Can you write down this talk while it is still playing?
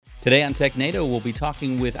Today on TechNado, we'll be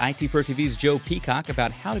talking with IT Pro TV's Joe Peacock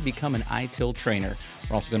about how to become an ITIL trainer.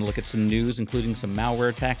 We're also going to look at some news, including some malware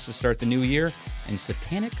attacks to start the new year and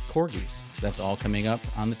satanic corgis. That's all coming up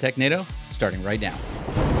on the TechNado, starting right now.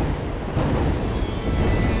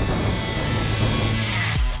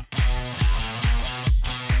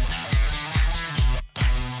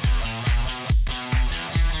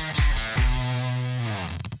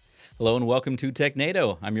 Hello and welcome to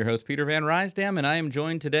TechNado. I'm your host, Peter Van Rysdam, and I am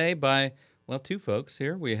joined today by, two folks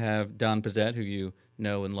here. We have Don Pizzette, who you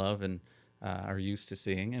know and love and are used to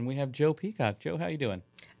seeing, and we have Joe Peacock. Joe, how you doing?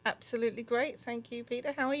 Absolutely great. Thank you,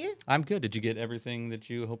 Peter. How are you? I'm good. Did you get everything that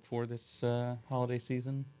you hoped for this holiday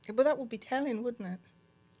season? Well, that would be telling, wouldn't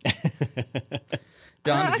it?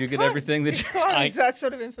 Don, did you get everything that disclose that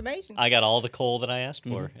sort of information? I got all the coal that I asked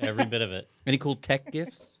for, every bit of it. Any cool tech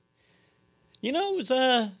gifts? You know, it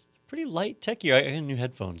was pretty light tech year. I had new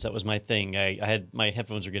headphones. That was my thing. I had my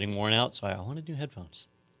headphones were getting worn out, so I wanted new headphones.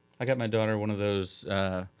 I got my daughter one of those.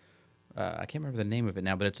 I can't remember the name of it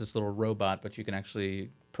now, but it's this little robot, but you can actually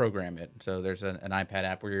program it. So there's an iPad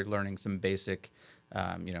app where you're learning some basic,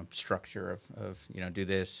 structure of do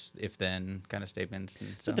this, if then kind of statements.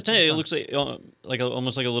 And so at the time, it looks like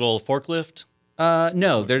almost like a little forklift.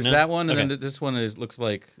 No, there's that one, and okay. then this one looks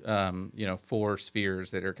like 4 spheres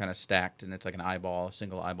that are kind of stacked, and it's like a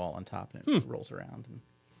single eyeball on top, and it rolls around and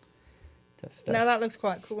does stuff. No, that looks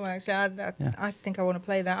quite cool, actually. I think I want to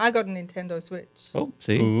play that. I got a Nintendo Switch. Oh,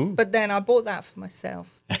 see? Ooh. But then I bought that for myself,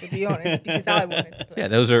 to be honest, because I wanted to play. Yeah,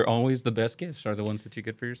 those are always the best gifts, are the ones that you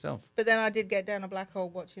get for yourself. But then I did get down a black hole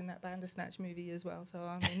watching that Bandersnatch movie as well, so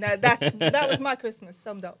I mean, that was my Christmas,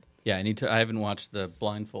 summed up. Yeah, I haven't watched the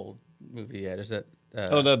Blindfold movie yet. Is it?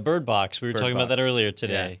 The Bird Box. We were talking about that earlier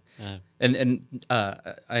today. Yeah. And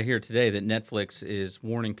I hear today that Netflix is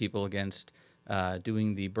warning people against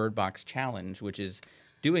doing the Bird Box challenge, which is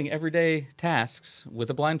doing everyday tasks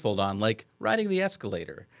with a blindfold on, like riding the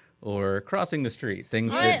escalator or crossing the street.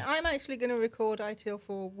 I'm actually going to record ITIL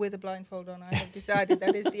 4 with a blindfold on. I have decided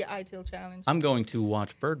that is the ITIL challenge. I'm going to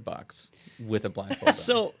watch Bird Box with a blindfold on.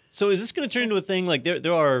 So is this going to turn into a thing? Like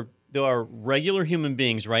there are regular human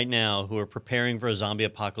beings right now who are preparing for a zombie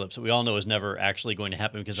apocalypse that we all know is never actually going to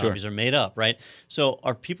happen because zombies are made up, right? So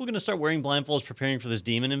are people going to start wearing blindfolds preparing for this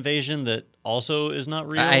demon invasion that also is not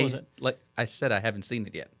real? Like I said, I haven't seen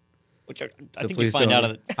it yet. I think you find out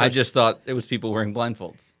of it. I just thought it was people wearing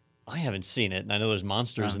blindfolds. I haven't seen it, and I know there's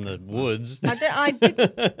monsters in the woods.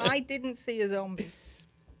 I didn't see a zombie.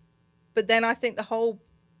 But then I think the whole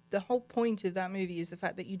point of that movie is the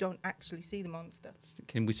fact that you don't actually see the monster.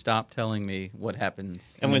 Can we stop telling me what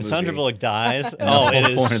happens? And when Sandra Bullock dies, it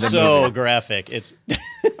is so graphic. It's all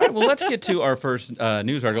right, well, let's get to our first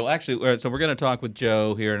news article. Actually, so we're going to talk with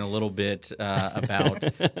Joe here in a little bit about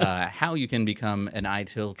how you can become an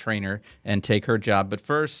ITIL trainer and take her job. But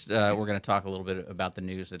first, we're going to talk a little bit about the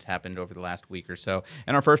news that's happened over the last week or so.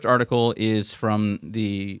 And our first article is from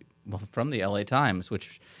the LA Times,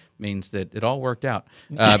 which means that it all worked out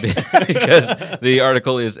because the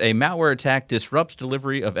article is a malware attack disrupts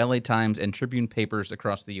delivery of LA Times and Tribune papers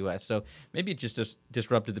across the U.S. So maybe it just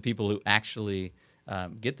disrupted the people who actually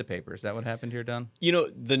get the paper. Is that what happened here, Don? You know,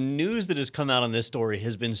 the news that has come out on this story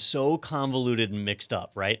has been so convoluted and mixed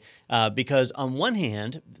up, right? Because on one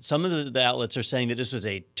hand, some of the outlets are saying that this was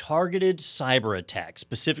a targeted cyber attack,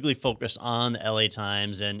 specifically focused on the LA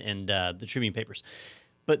Times and the Tribune papers.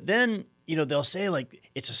 But then, they'll say, like,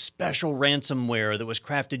 it's a special ransomware that was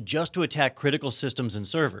crafted just to attack critical systems and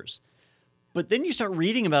servers. But then you start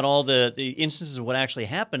reading about all the instances of what actually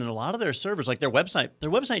happened, and a lot of their servers, like their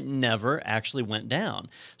website never actually went down.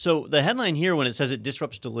 So the headline here, when it says it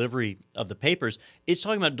disrupts delivery of the papers, it's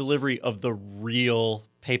talking about delivery of the real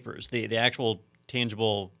papers, the actual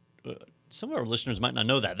tangible. Some of our listeners might not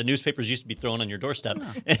know that. The newspapers used to be thrown on your doorstep.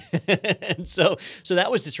 Oh. And so that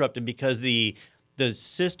was disrupted because the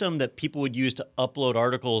system that people would use to upload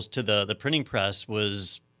articles to the printing press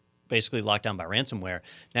was basically locked down by ransomware.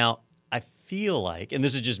 Now, I feel like, and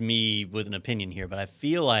this is just me with an opinion here, but I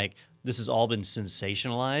feel like this has all been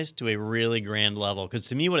sensationalized to a really grand level. Because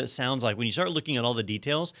to me, what it sounds like, when you start looking at all the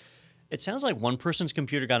details, it sounds like one person's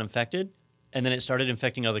computer got infected, and then it started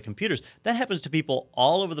infecting other computers. That happens to people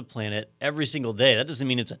all over the planet every single day. That doesn't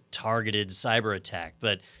mean it's a targeted cyber attack,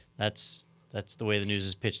 but that's the way the news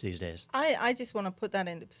is pitched these days. I just want to put that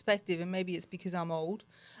into perspective, and maybe it's because I'm old.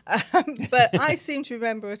 But I seem to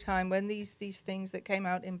remember a time when these things that came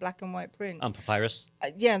out in black and white print. On papyrus.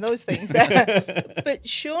 Yeah, those things. But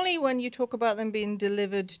surely when you talk about them being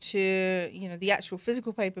delivered to, the actual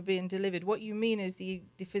physical paper being delivered, what you mean is the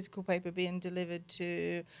physical paper being delivered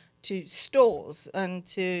to stores and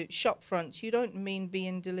to shop fronts. You don't mean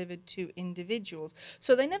being delivered to individuals.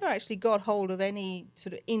 So they never actually got hold of any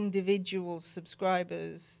sort of individual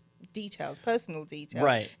subscribers' details, personal details.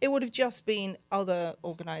 Right. It would have just been other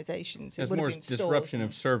organizations. It It's would have more been disruption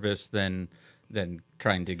stores. of service than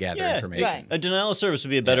trying to gather Yeah, information. right. A denial of service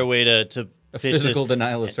would be a better way to A pitch physical this.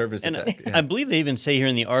 denial of service And attack. I believe they even say here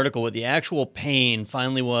in the article what the actual pain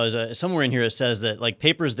finally was. Somewhere in here it says that like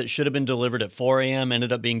papers that should have been delivered at 4 a.m.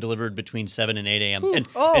 ended up being delivered between 7 and 8 a.m. And,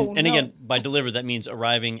 Oh, and no. again, by delivered, that means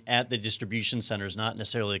arriving at the distribution centers, not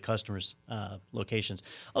necessarily customers' locations.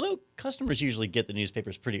 Although customers usually get the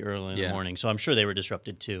newspapers pretty early in the Yeah. morning, so I'm sure they were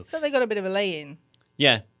disrupted too. So they got a bit of a lay-in.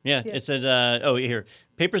 Yeah. It said, here,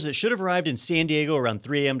 papers that should have arrived in San Diego around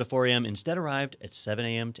 3 a.m. to 4 a.m. instead arrived at 7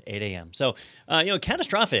 a.m. to 8 a.m. So,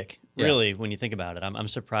 catastrophic, Yeah. really, when you think about it. I'm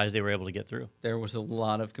surprised they were able to get through. There was a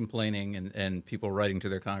lot of complaining and people writing to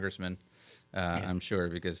their congressman, I'm sure,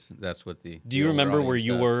 because that's what the. Do you remember where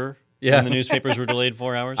you were Yeah. when the newspapers were delayed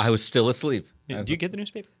 4 hours? I was still asleep. Do you get the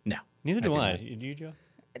newspaper? No. Neither do I. did Do you, Joe?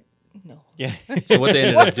 No. Yeah. So what they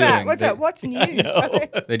ended What's up doing, that? What's they, that? What's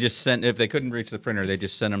news? they just sent, if they couldn't reach the printer, they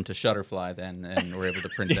just sent them to Shutterfly then and were able to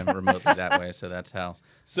print them remotely that way. So that's how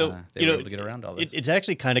they were able to get around all this. It's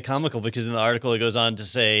actually kind of comical because in the article it goes on to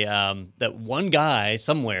say that one guy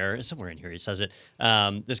somewhere in here he says it.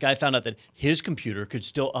 This guy found out that his computer could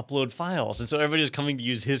still upload files, and so everybody was coming to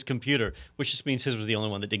use his computer, which just means his was the only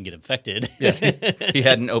one that didn't get infected. Yeah, he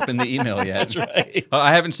hadn't opened the email yet. That's right. Oh,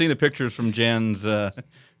 I haven't seen the pictures from Jan's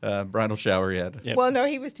bridal shower yet. Yeah. Well, no,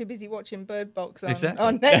 he was too busy watching Bird Box Exactly.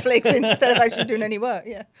 on Netflix instead of actually doing any work.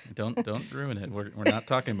 Yeah. Don't ruin it. We're not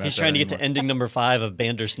talking about. He's that trying to get to anymore. ending number 5 of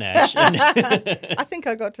Bandersnatch. I think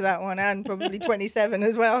I got to that one and probably 27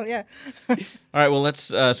 as well. Yeah. All right, well,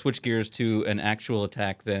 let's switch gears to an actual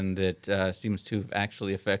attack then that seems to have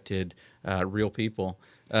actually affected real people.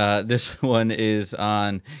 This one is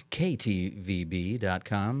on ktvb.com,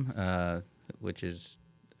 which is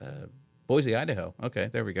Boise, Idaho. Okay,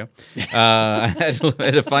 there we go. I had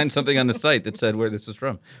to find something on the site that said where this was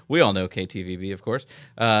from. We all know KTVB, of course.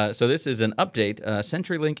 So this is an update.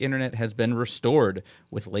 CenturyLink Internet has been restored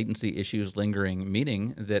with latency issues lingering,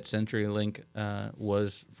 meaning that CenturyLink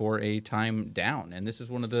was for a time down. And this is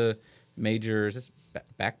one of the major, is this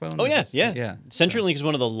Backbone? Oh, yeah. CenturyLink CenturyLink is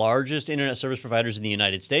one of the largest internet service providers in the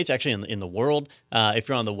United States, actually in the world. If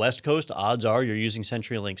you're on the West Coast, odds are you're using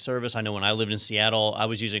CenturyLink service. I know when I lived in Seattle, I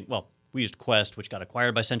was using, we used Quest, which got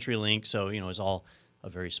acquired by CenturyLink, so, it's all a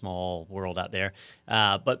very small world out there.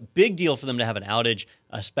 But big deal for them to have an outage,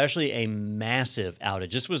 especially a massive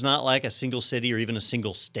outage. This was not like a single city or even a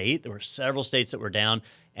single state. There were several states that were down,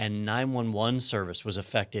 and 911 service was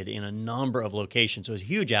affected in a number of locations. So it was a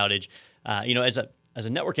huge outage. As a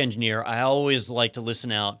network engineer, I always like to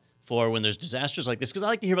listen out for when there's disasters like this because I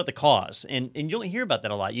like to hear about the cause. And you don't hear about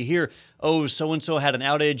that a lot. You hear, so-and-so had an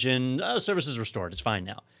outage and service is restored. It's fine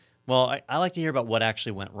now. Well, I like to hear about what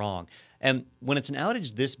actually went wrong. And when it's an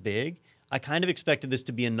outage this big, I kind of expected this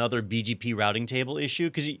to be another BGP routing table issue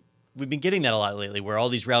because we've been getting that a lot lately where all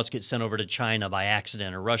these routes get sent over to China by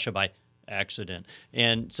accident or Russia by accident.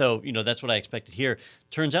 And so, that's what I expected here.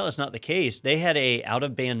 Turns out that's not the case. They had a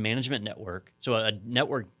out-of-band management network, so a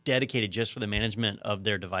network dedicated just for the management of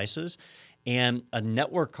their devices, and a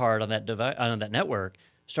network card on that network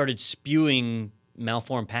started spewing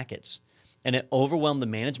malformed packets. And it overwhelmed the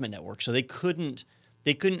management network, so they couldn't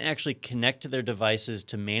actually connect to their devices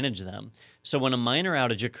to manage them. So when a minor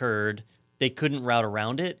outage occurred, they couldn't route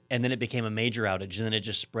around it, and then it became a major outage, and then it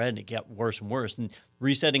just spread, and it got worse and worse. And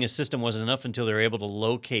resetting a system wasn't enough until they were able to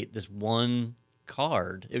locate this one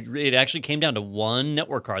card. It actually came down to one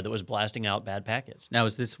network card that was blasting out bad packets. Now,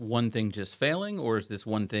 is this one thing just failing, or is this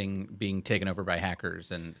one thing being taken over by hackers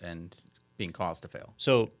and being caused to fail?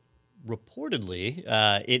 So reportedly,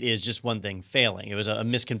 it is just one thing failing. It was a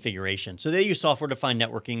misconfiguration. So they use software-defined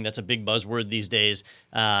networking. That's a big buzzword these days,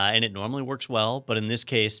 and it normally works well. But in this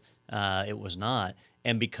case, it was not.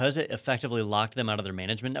 And because it effectively locked them out of their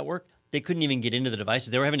management network, they couldn't even get into the devices.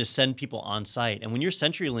 They were having to send people on site. And when you're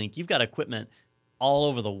CenturyLink, you've got equipment all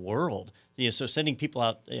over the world. So sending people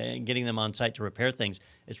out and getting them on site to repair things,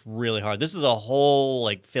 it's really hard. This is a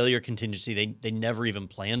whole failure contingency they never even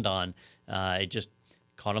planned on. It just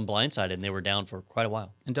caught them blindsided, and they were down for quite a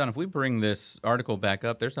while. And Don, if we bring this article back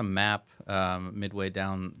up, there's a map midway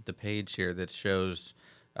down the page here that shows.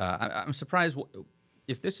 I'm surprised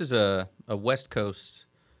if this is a West Coast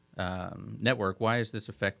network. Why is this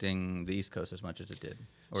affecting the East Coast as much as it did?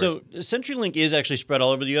 Or So CenturyLink is actually spread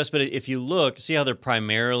all over the U.S., but if you look, see how they're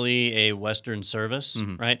primarily a Western service,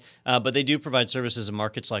 right? But they do provide services in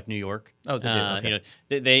markets like New York. Oh, they do? Okay. You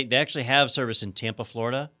know, they actually have service in Tampa,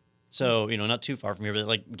 Florida. So not too far from here, but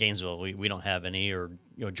like Gainesville, we don't have any, or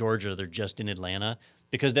Georgia, they're just in Atlanta.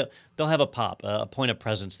 Because they'll have a POP, a point of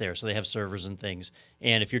presence there, so they have servers and things.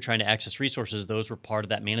 And if you're trying to access resources, those were part of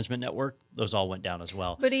that management network. Those all went down as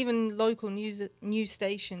well. But even local news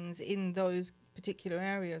stations in those particular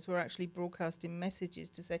areas were actually broadcasting messages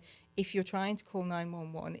to say, if you're trying to call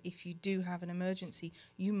 911, if you do have an emergency,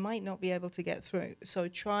 you might not be able to get through. So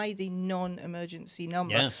try the non-emergency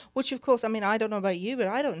number, which of course, I mean, I don't know about you, but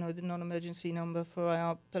I don't know the non-emergency number for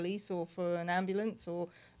our police or for an ambulance or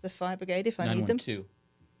the fire brigade if I need them.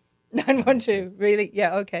 912, really?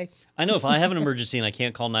 Yeah, okay. I know if I have an emergency and I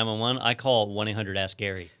can't call 911, I call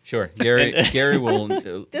 1-800-ASK-GARY. Sure. Gary will...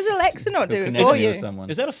 Does Alexa not do it connect for me you? with someone.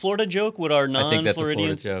 Is that a Florida joke? Would our I think that's a Florida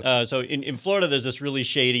non-Floridians... joke. So in Florida, there's this really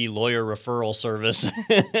shady lawyer referral service.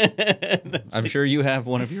 I'm sure you have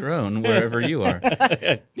one of your own wherever you are.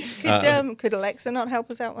 Could Alexa not help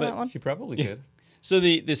us out with that one? She probably could. So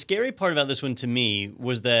the scary part about this one to me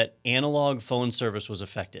was that analog phone service was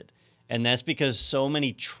affected. And that's because so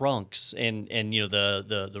many trunks and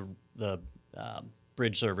the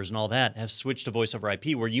bridge servers and all that have switched to voice over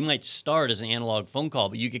IP, where you might start as an analog phone call,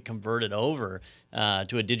 but you get converted over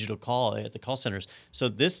to a digital call at the call centers. So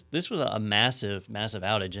this was a massive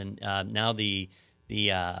outage, and now the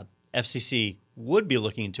FCC would be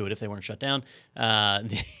looking into it if they weren't shut down.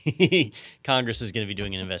 The Congress is going to be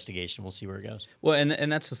doing an investigation. We'll see where it goes. Well,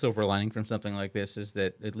 and that's the silver lining from something like this, is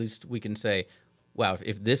that at least we can say, wow,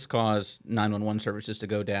 if this caused 911 services to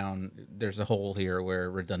go down, there's a hole here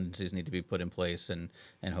where redundancies need to be put in place, and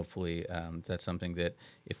hopefully that's something that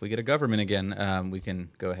if we get a government again, we can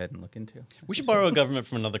go ahead and look into. We should borrow a government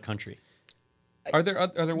from another country. Are there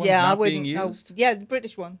ones not being used? Yeah, the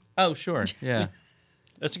British one. Oh, sure, yeah.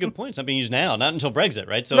 That's a good point. It's not being used now, not until Brexit,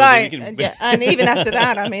 right? So right, and even after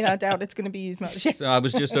that, I mean, I doubt it's going to be used much. So I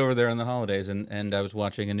was just over there on the holidays, and I was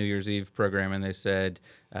watching a New Year's Eve program, and they said,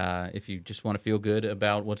 if you just want to feel good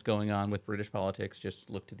about what's going on with British politics,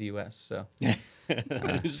 just look to the U.S.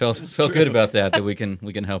 So felt good about that we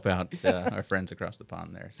can help out our friends across the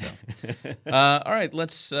pond there. So all right,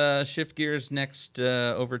 let's shift gears next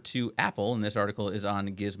over to Apple, and this article is on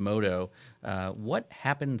Gizmodo. What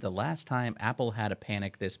happened the last time Apple had a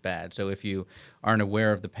panic this bad? So if you aren't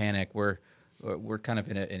aware of the panic, we're kind of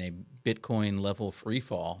in a Bitcoin level free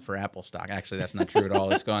fall for Apple stock. Actually, that's not true at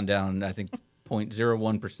all. It's gone down, I think,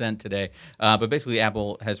 0.01% today. But basically,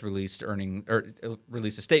 Apple has released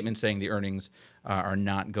a statement saying the earnings are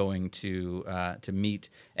not going to meet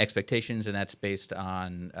expectations, and that's based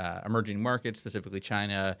on emerging markets, specifically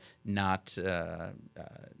China, not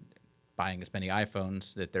buying as many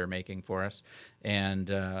iPhones that they're making for us.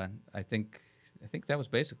 And I think that was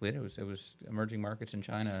basically it. It was emerging markets in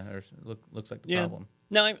China looks like the problem.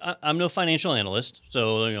 Now, I'm no financial analyst,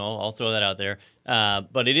 so I'll throw that out there.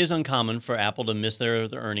 But it is uncommon for Apple to miss their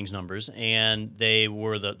earnings numbers, and they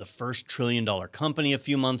were the first $1 trillion company a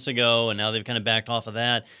few months ago, and now they've kind of backed off of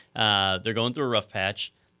that. They're going through a rough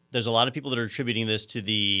patch. There's a lot of people that are attributing this to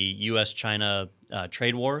the U.S.-China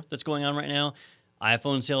trade war that's going on right now.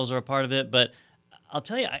 iPhone sales are a part of it, but I'll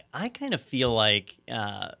tell you, I kind of feel like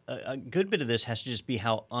a good bit of this has to just be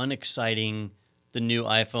how unexciting the new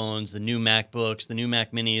iPhones, the new MacBooks, the new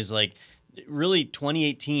Mac Minis, like really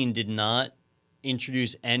 2018 did not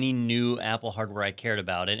introduce any new Apple hardware I cared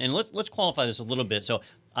about. And let's qualify this a little bit. So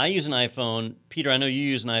I use an iPhone. Peter, I know you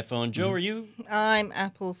use an iPhone. Joe, are you? I'm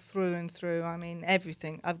Apple through and through. I mean,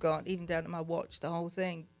 everything I've got, even down to my watch, the whole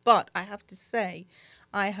thing. But I have to say,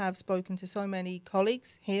 I have spoken to so many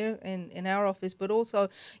colleagues here in our office, but also,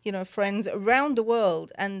 friends around the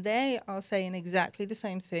world, and they are saying exactly the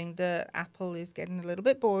same thing, that Apple is getting a little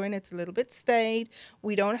bit boring. It's a little bit staid.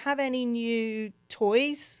 We don't have any new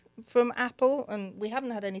toys from Apple, and we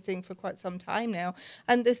haven't had anything for quite some time now,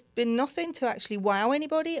 and there's been nothing to actually wow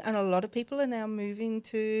anybody, and a lot of people are now moving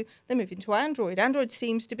to Android. Android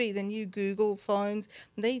seems to be the new Google phones.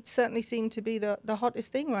 They certainly seem to be the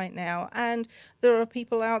hottest thing right now, and there are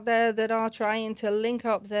people out there that are trying to link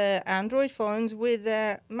up their Android phones with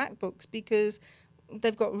their MacBooks because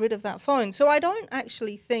they've got rid of that phone. So I don't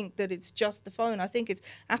actually think that it's just the phone. I think it's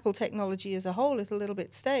Apple technology as a whole is a little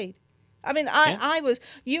bit staid. I mean,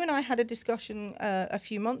 you and I had a discussion a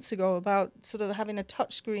few months ago about sort of having a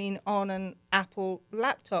touchscreen on an Apple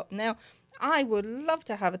laptop. Now, I would love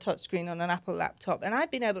to have a touchscreen on an Apple laptop, and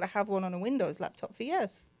I've been able to have one on a Windows laptop for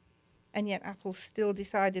years. and yet Apple still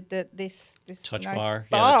decided that this Touch nice bar.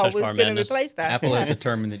 Yeah, the bar touch was bar going to madness. replace that. Apple has Yeah.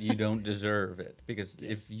 determined that you don't deserve it because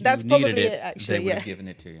if you That's needed probably it, it, actually, they would have yeah. given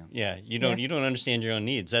it to you. Yeah, you don't understand your own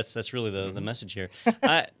needs. That's really the message here.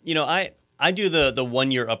 I do the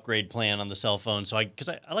 1 year upgrade plan on the cell phone, so because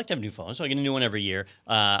I like to have new phones, so I get a new one every year.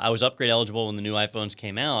 I was upgrade eligible when the new iPhones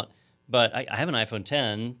came out, but I have an iPhone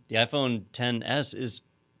 10. The iPhone 10s is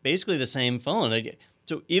basically the same phone.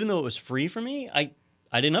 So even though it was free for me, I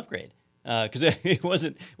didn't upgrade. Because it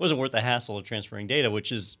wasn't worth the hassle of transferring data,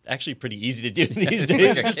 which is actually pretty easy to do these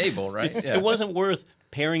days. Like a cable, right? Yeah. It wasn't worth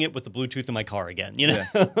pairing it with the Bluetooth in my car again, you know.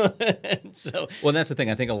 So Well, that's the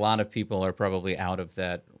thing. I think a lot of people are probably out of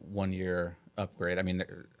that 1 year upgrade. I mean,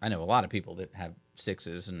 I know a lot of people that have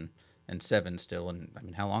 6s and 7s still. And I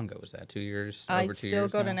mean, how long ago was that? 2 years? Over 2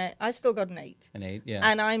 years? I still got an 8. An 8, yeah.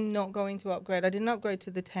 And I'm not going to upgrade. I didn't upgrade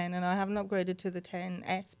to the 10, and I haven't upgraded to the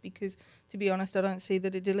 10S because, to be honest, I don't see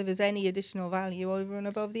that it delivers any additional value over and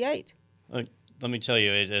above the 8. let me tell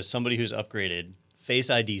you, as somebody who's upgraded,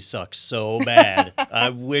 Face ID sucks so bad. I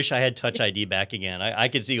wish I had Touch ID back again. I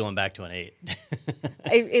could see going back to an 8.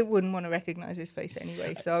 It wouldn't want to recognize his face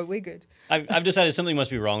anyway, so we're good. I've decided something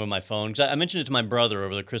must be wrong with my phone. 'Cause I mentioned it to my brother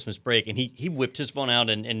over the Christmas break, and he whipped his phone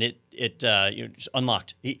out and it just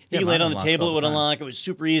unlocked. He Yeah, laid mine on the unlocks table, all it would the time. unlock. It was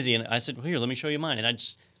super easy. And I said, well, here, let me show you mine. And I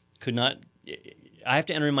just could not. I have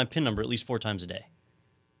to enter in my PIN number at least 4 times a day.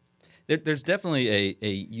 There's definitely a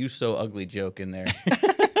 "you so ugly" joke in there.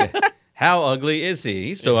 How ugly is he?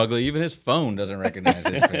 He's so ugly, even his phone doesn't recognize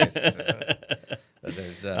his face. But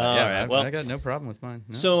there's, right, well- I got no problem with mine.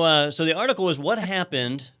 No. So the article was what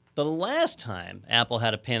happened the last time Apple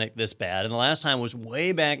had a panic this bad, and the last time was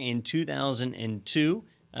way back in 2002.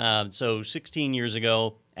 So 16 years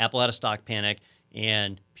ago, Apple had a stock panic.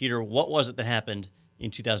 And Peter, what was it that happened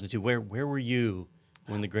in 2002? Where were you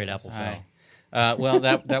when the great Apple fell? Well,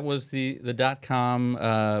 that was the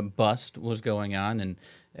 .com bust was going on,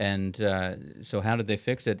 and so how did they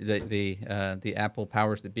fix it? The Apple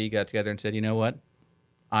powers that be got together and said, you know what,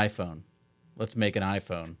 iPhone, let's make an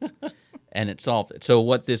iPhone, and it solved it. So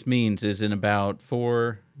what this means is in about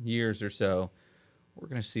 4 years or so, we're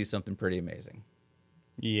going to see something pretty amazing.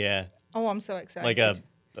 Yeah, Oh, I'm so excited. like a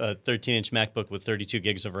 13-inch MacBook with 32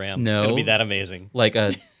 gigs of RAM. No. It'll be that amazing. Like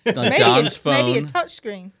maybe Don's phone. maybe a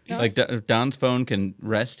touchscreen. No? Like Don's phone can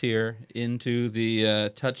rest here into the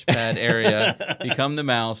touchpad area, become the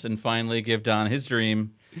mouse, and finally give Don his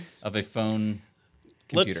dream of a phone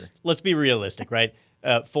computer. Let's be realistic, right?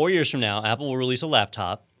 4 years from now, Apple will release a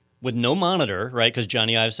laptop with no monitor, right? Because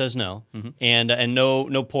Johnny Ive says no, and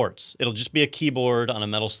no ports. It'll just be a keyboard on a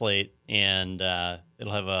metal slate, and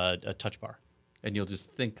it'll have a touch bar. And you'll just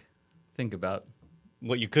think about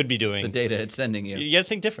What you could be doing. the data it's sending you. You got to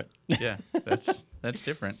think different. Yeah, that's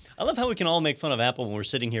different. I love how we can all make fun of Apple when we're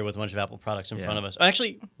sitting here with a bunch of Apple products in Yeah. front of us.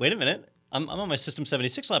 Actually, wait a minute. I'm on my System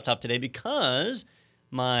 76 laptop today because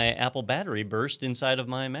my Apple battery burst inside of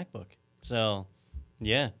my MacBook. So,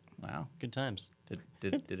 yeah, Wow. good times.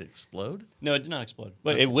 Did it explode? No, it did not explode,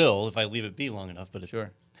 but it will if I leave it be long enough. But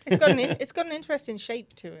Sure. It's got an interesting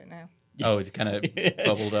shape to it now. Oh, it kind of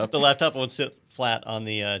bubbled up. the laptop won't sit flat on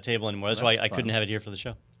the table anymore. That's why That's I couldn't fun. have it here for the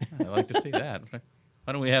show. I'd like to see that.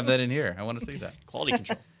 Why don't we have that in here? I want to see that. Quality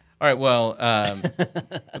control. All right. Well,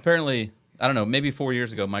 apparently, I don't know. Maybe 4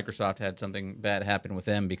 years ago, Microsoft had something bad happen with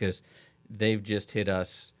them because they've just hit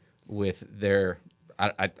us with their.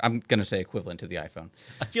 I'm going to say equivalent to the iPhone.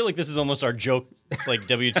 I feel like this is almost our joke, like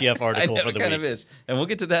WTF article I know, for the it kind week. of is, and we'll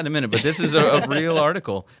get to that in a minute. But this is a real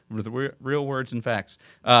article with real words and facts.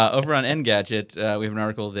 Over on Engadget, we have an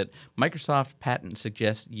article that Microsoft patent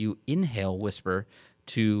suggests you inhale whisper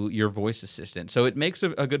to your voice assistant. So it makes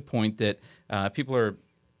a good point that people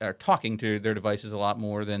are talking to their devices a lot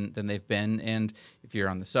more than they've been. And if you're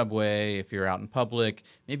on the subway, if you're out in public,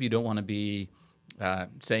 maybe you don't want to be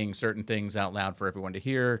saying certain things out loud for everyone to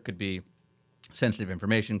hear. Could be sensitive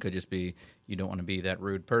information, could just be you don't want to be that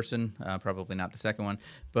rude person, probably not the second one.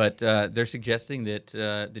 But they're suggesting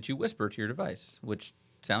that you whisper to your device, which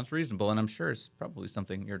sounds reasonable, and I'm sure it's probably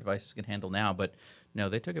something your devices can handle now. But no,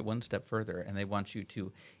 they took it one step further, and they want you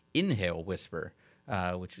to inhale whisper,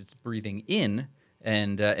 which is breathing in.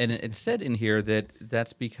 And it said in here that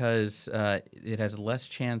that's because it has less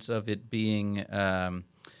chance of it being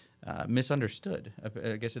misunderstood.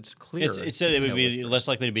 I guess it's clear. It said it would be whisper. less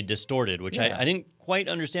likely to be distorted, which Yeah. I didn't quite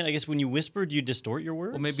understand. I guess when you whisper, do you distort your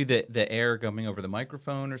words? Well, maybe the air coming over the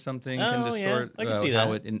microphone or something can Oh, yeah. distort I can see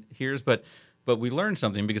how that. it hears. But we learned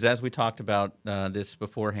something because as we talked about this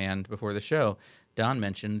beforehand, before the show, Don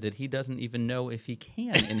mentioned that he doesn't even know if he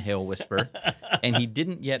can inhale whisper, and he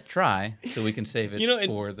didn't yet try, so we can save it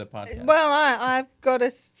for the podcast. Well, I've got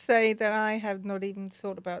to say that I have not even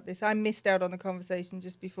thought about this. I missed out on the conversation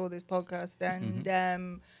just before this podcast,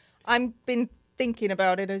 and I've been thinking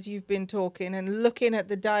about it as you've been talking and looking at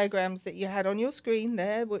the diagrams that you had on your screen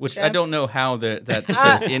there. Which I don't know how that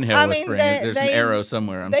says inhale whispering. There's an arrow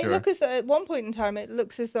somewhere, I'm sure. They look as though, at one point in time, it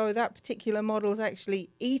looks as though that particular model is actually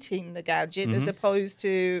eating the gadget as opposed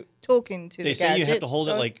to talking to the gadget. They say you have to hold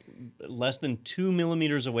it like less than 2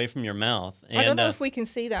 millimeters away from your mouth. And, I don't know if we can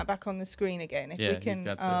see that back on the screen again. If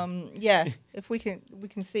we can, if we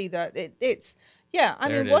can see that. It's... Yeah, I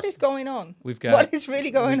mean, what is going on? What is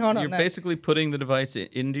really going on? You're basically putting the device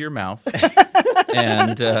into your mouth,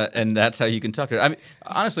 and that's how you can talk to it. I mean,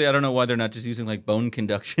 honestly, I don't know why they're not just using like bone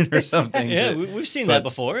conduction or something. Yeah, we've seen that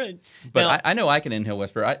before. But now, I know I can inhale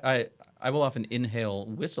whisper. I will often inhale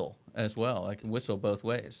whistle as well. I can whistle both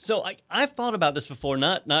ways. So I've thought about this before,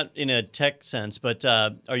 not in a tech sense, but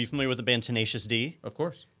are you familiar with the band Tenacious D? Of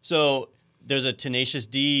course. So there's a Tenacious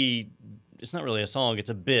D. It's not really a song, it's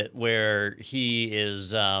a bit where he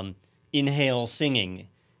is inhale singing.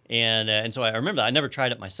 And so I remember that. I never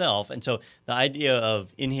tried it myself. And so the idea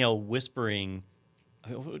of inhale whispering,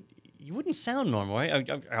 you wouldn't sound normal, right?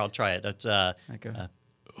 I'll try it. That's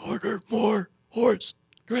order more horse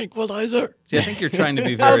tranquilizer. See, I think you're trying to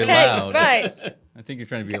be very loud. Right. I think you're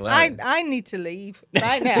trying to be loud. I need to leave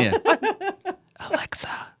right now. Alexa,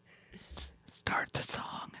 start the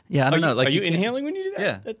song. Yeah, I don't know. Like, are you inhaling when you do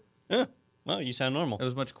that? Yeah. Well, you sound normal. It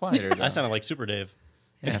was much quieter. I sounded like Super Dave.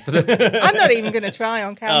 Yeah, I'm not even going to try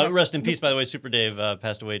on camera. Rest in peace, by the way. Super Dave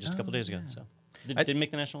passed away just a couple days ago. So didn't make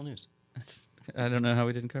the national news. I don't know how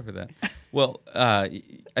we didn't cover that. Well, I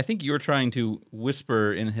think you're trying to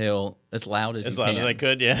whisper, inhale as loud as you can. As I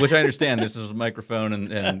could, yeah. Which I understand. This is a microphone,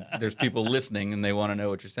 and there's people listening, and they want to know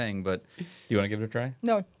what you're saying. But do you want to give it a try?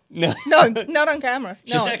 No, not on camera.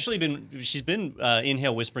 No. She's been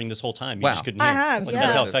inhale whispering this whole time. You Wow. just couldn't hear. I have.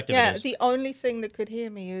 That's how effective it is. The only thing that could hear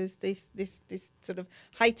me is this sort of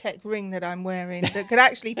high-tech ring that I'm wearing that could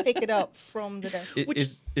actually pick it up from the desk.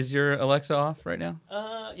 Is your Alexa off right now?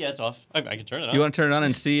 Yeah, it's off. I can turn it on. Do you want to turn it on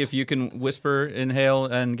and see if you can whisper, inhale,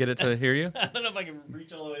 and get it to hear you? I don't know if I can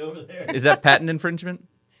reach all the way over there. Is that patent infringement?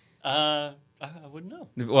 I wouldn't know.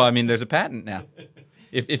 Well, I mean, there's a patent now.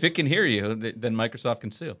 If it can hear you, then Microsoft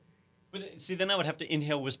can sue. But see, then I would have to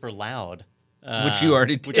inhale whisper loud. Which you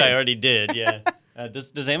already did. Which I already did, yeah.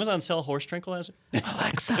 Does Amazon sell horse tranquilizer?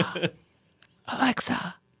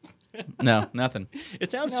 Alexa. No, nothing.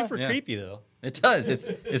 It sounds super creepy, though. It does.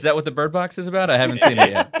 Is that what the Bird Box is about? I haven't seen it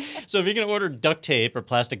yet. So if you're going to order duct tape or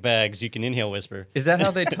plastic bags, you can inhale whisper. Is that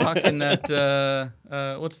how they talk in that,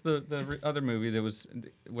 what's the other movie that was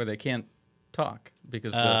where they can't talk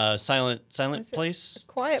because Silent Place?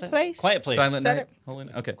 Quiet Place? Quiet Place. Silent Night? Holy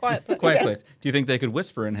Night? Okay. Quiet Place. Quiet Okay. Place. Do you think they could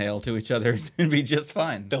whisper inhale to each other and be just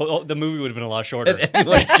fine? The movie would have been a lot shorter.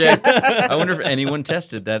 I wonder if anyone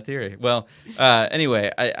tested that theory. Well,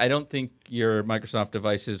 anyway, I don't think your Microsoft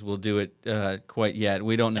devices will do it quite yet.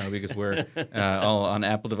 We don't know because we're all on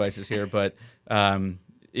Apple devices here. But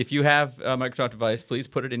if you have a Microsoft device, please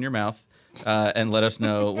put it in your mouth and let us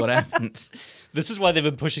know what happens. This is why they've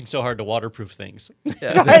been pushing so hard to waterproof things.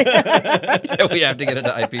 Yeah, we have to get it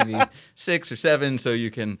to IPv6 or 7 so you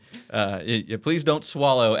can, please don't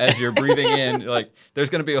swallow as you're breathing in. Like, there's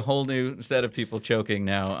going to be a whole new set of people choking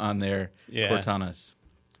now on their Cortanas.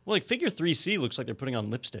 Well, like Figure 3C looks like they're putting on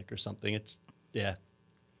lipstick or something.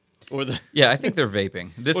 Or I think they're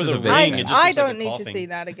vaping. This is a ring. vape. I don't need to see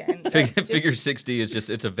that again. Figure 60 is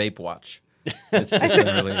it's a vape watch. It's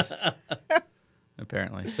been released.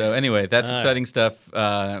 Apparently. So anyway, that's exciting stuff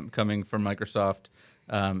coming from Microsoft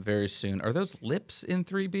very soon. Are those lips in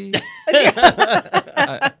 3B?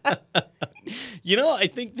 I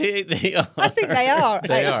think they are. I think they are,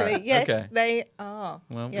 They actually. are. Yes, Okay. they are.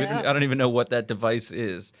 Well, Yeah. I don't even know what that device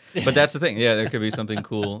is. But that's the thing. Yeah, there could be something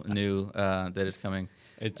cool new that is coming.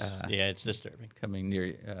 It's disturbing. Coming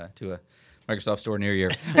near to a Microsoft store near you.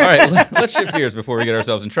 All right, let's shift gears before we get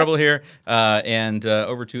ourselves in trouble here, and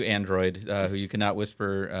over to Android, who you cannot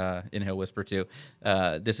inhale whisper to.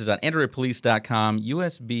 This is on AndroidPolice.com.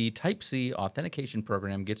 USB Type-C authentication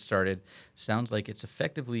program gets started. Sounds like it's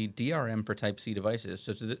effectively DRM for Type-C devices.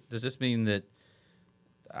 So does this mean that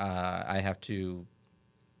I have to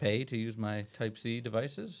pay to use my Type-C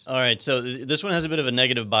devices? All right, so this one has a bit of a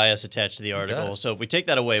negative bias attached to the article. So if we take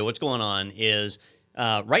that away, what's going on is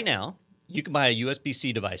right now, you can buy a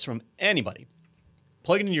USB-C device from anybody,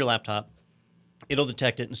 plug it into your laptop, it'll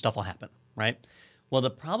detect it, and stuff will happen, right? Well, the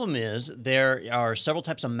problem is there are several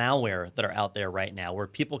types of malware that are out there right now where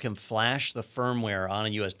people can flash the firmware on a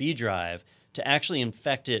USB drive to actually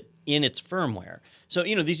infect it in its firmware. So,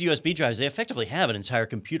 these USB drives, they effectively have an entire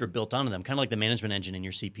computer built onto them, kind of like the management engine in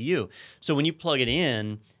your CPU. So when you plug it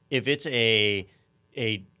in, if it's a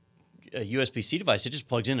USB-C device, it just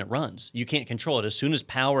plugs in, it runs. You can't control it. As soon as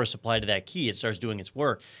power is supplied to that key, it starts doing its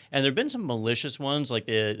work. And there have been some malicious ones like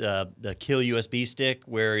the Kill USB stick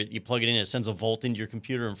where you plug it in, it sends a volt into your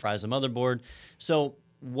computer and fries the motherboard. So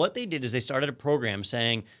what they did is they started a program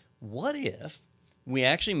saying, what if we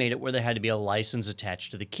actually made it where there had to be a license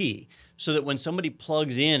attached to the key so that when somebody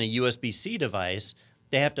plugs in a USB-C device,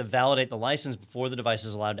 they have to validate the license before the device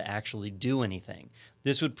is allowed to actually do anything.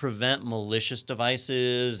 This would prevent malicious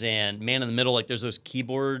devices and man in the middle, like there's those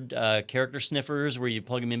keyboard character sniffers where you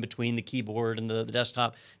plug them in between the keyboard and the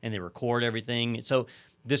desktop and they record everything. So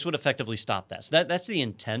this would effectively stop that. So that's the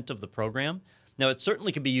intent of the program. Now, it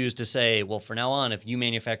certainly could be used to say, well, from now on, if you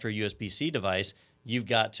manufacture a USB-C device, you've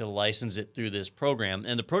got to license it through this program.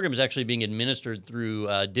 And the program is actually being administered through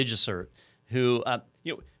DigiCert, who,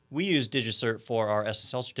 we use DigiCert for our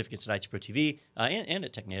SSL certificates at IT Pro TV and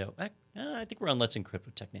at TechNado. I think we're on Let's Encrypt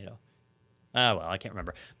with TechNado. Well, I can't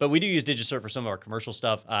remember. But we do use DigiCert for some of our commercial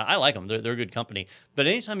stuff. I like them. They're a good company. But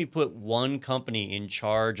anytime you put one company in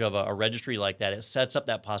charge of a registry like that, it sets up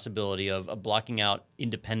that possibility of blocking out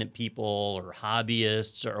independent people or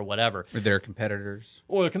hobbyists or whatever. Or their competitors.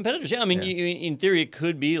 Or competitors, yeah. I mean, in theory, it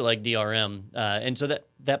could be like DRM. And so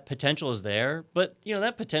that potential is there. But,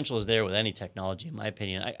 that potential is there with any technology, in my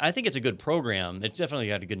opinion. I think it's a good program. It's definitely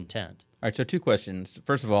got a good intent. All right, so 2 questions.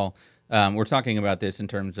 First of all, we're talking about this in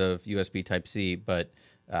terms of USB Type-C, but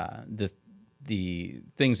the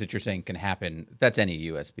things that you're saying can happen, that's any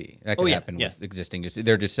USB. That can happen with existing USB.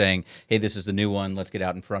 They're just saying, hey, this is the new one. Let's get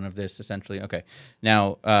out in front of this, essentially. Okay.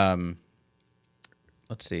 Now,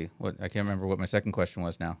 let's see. I can't remember what my second question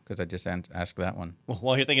was now because I just asked that one. Well,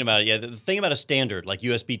 while you're thinking about it, the thing about a standard like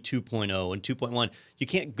USB 2.0 and 2.1, you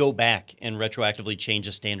can't go back and retroactively change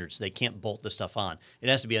a standard, so they can't bolt the stuff on. It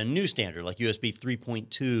has to be a new standard like USB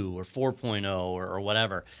 3.2 or 4.0 or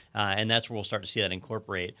whatever, and that's where we'll start to see that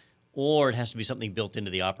incorporate. Or it has to be something built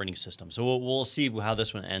into the operating system. So we'll see how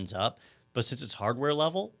this one ends up. But since it's hardware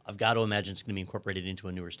level, I've got to imagine it's going to be incorporated into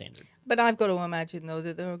a newer standard. But I've got to imagine, though,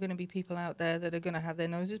 that there are going to be people out there that are going to have their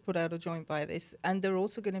noses put out of joint by this. And there are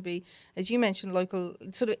also going to be, as you mentioned, local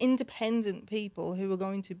sort of independent people who are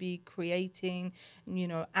going to be creating,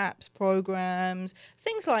 apps, programs,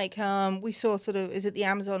 things like we saw sort of, is it the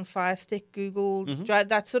Amazon Fire Stick, Google Drive,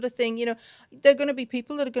 that sort of thing. There are going to be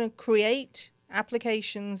people that are going to create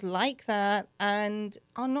applications like that and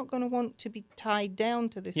are not going to want to be tied down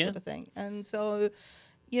to this sort of thing. And so,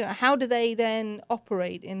 how do they then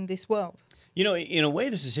operate in this world? In a way,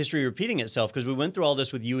 this is history repeating itself because we went through all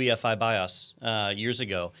this with UEFI BIOS years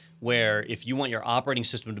ago, where if you want your operating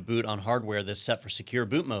system to boot on hardware that's set for secure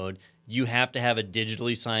boot mode, you have to have a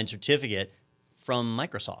digitally signed certificate from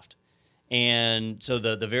Microsoft. And so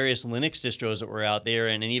the various Linux distros that were out there,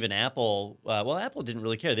 and even Apple, Apple didn't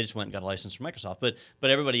really care. They just went and got a license from Microsoft. But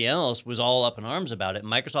everybody else was all up in arms about it.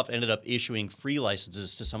 Microsoft ended up issuing free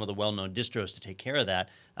licenses to some of the well-known distros to take care of that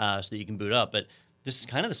so that you can boot up. But this is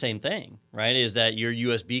kind of the same thing, right, is that your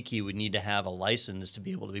USB key would need to have a license to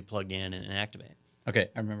be able to be plugged in and activate. Okay,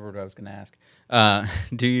 I remember what I was going to ask.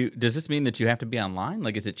 Does this mean that you have to be online?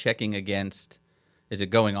 Like, is it checking against... Is it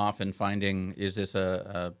going off and finding, is this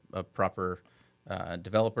a proper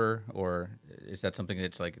developer, or is that something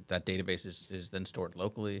that's like that database is then stored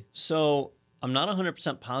locally? So I'm not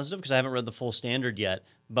 100% positive because I haven't read the full standard yet,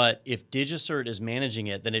 but if DigiCert is managing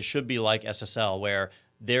it, then it should be like SSL where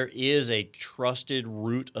there is a trusted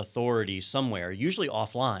root authority somewhere, usually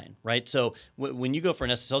offline, right? So when you go for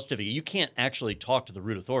an SSL certificate, you can't actually talk to the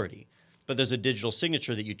root authority. But there's a digital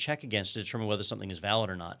signature that you check against to determine whether something is valid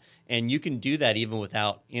or not. And you can do that even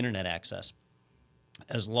without internet access,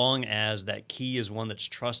 as long as that key is one that's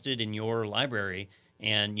trusted in your library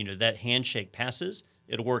and that handshake passes,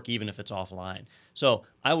 it'll work even if it's offline. So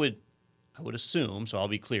I would assume, so I'll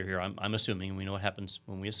be clear here, I'm assuming, and we know what happens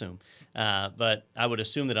when we assume, but I would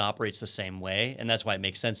assume that it operates the same way, and that's why it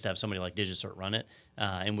makes sense to have somebody like DigiCert run it,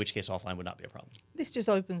 in which case offline would not be a problem. This just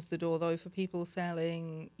opens the door, though, for people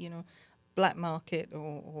selling, black market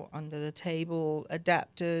or under the table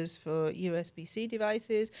adapters for USB-C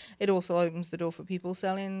devices. It also opens the door for people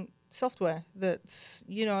selling software that's,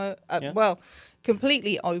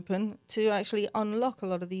 completely open to actually unlock a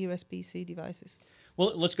lot of the USB-C devices.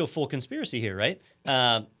 Well, let's go full conspiracy here, right?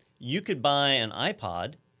 You could buy an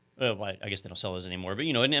iPod. I guess they don't sell those anymore, but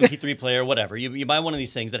an MP3 player, whatever. You buy one of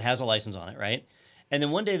these things that has a license on it, right? And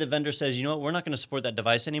then one day the vendor says, you know what, we're not going to support that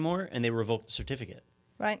device anymore, and they revoke the certificate.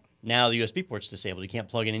 Right. Now the USB port's disabled. You can't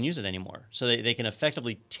plug in and use it anymore. So they can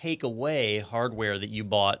effectively take away hardware that you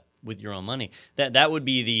bought with your own money. That would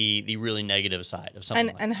be the really negative side of something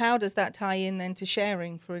like And this. how does that tie in then to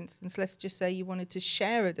sharing, for instance? Let's just say you wanted to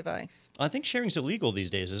share a device. I think sharing's illegal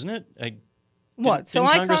these days, isn't it? What? So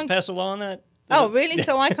didn't I Congress can't. pass a law on that? Oh, really?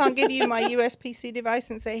 So I can't give you my USB-C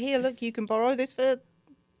device and say, here, look, you can borrow this for a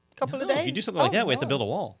couple of No, days? if you do something like that, we have to no. build a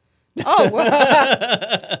wall. Oh, well,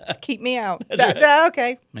 just keep me out.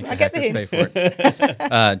 Okay, Make I the get the hackers hint. pay for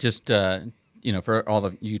it. For all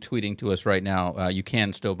of you tweeting to us right now, you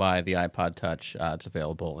can still buy the iPod Touch. It's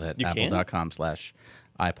available at You can?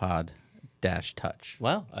 apple.com/iPod-Touch.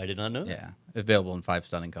 Wow, I did not know that. Yeah, available in 5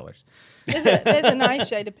 stunning colors. There's a nice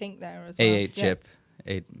shade of pink there as well. A8 Yeah. chip,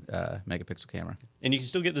 8 megapixel camera. And you can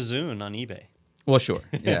still get the Zune on eBay. Well, sure,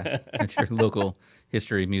 yeah, it's your local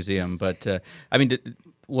history museum. But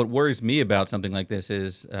what worries me about something like this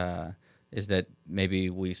is that maybe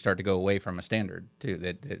we start to go away from a standard too.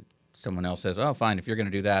 That someone else says, "Oh, fine, if you're going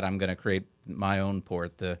to do that, I'm going to create my own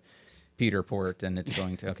port, the Peter port, and it's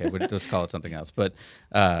going to let's call it something else." But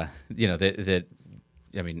Apple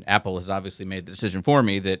has obviously made the decision for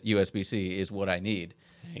me that USB-C is what I need.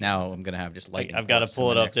 Now I'm going to have just lightning. I've got to ports in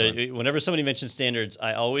pull it the up next there. one. Whenever somebody mentions standards,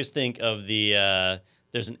 I always think of the.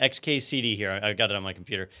 There's an XKCD here. I've got it on my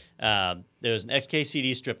computer. There's an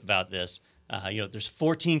XKCD strip about this. There's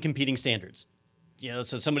 14 competing standards.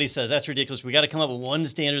 So somebody says that's ridiculous. We got to come up with one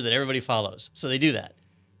standard that everybody follows. So they do that,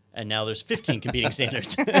 and now there's 15 competing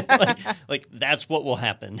standards. like that's what will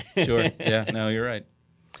happen. Sure. Yeah. No, you're right.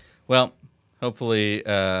 Well, hopefully,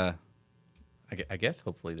 I guess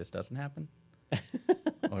hopefully this doesn't happen,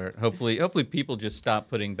 or hopefully people just stop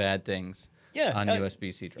putting bad things on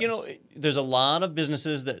USB-C drives. There's a lot of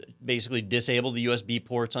businesses that basically disable the USB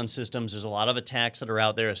ports on systems. There's a lot of attacks that are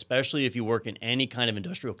out there, especially if you work in any kind of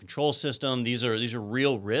industrial control system. These are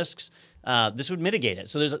real risks. This would mitigate it.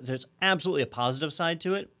 So there's absolutely a positive side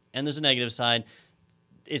to it, and there's a negative side.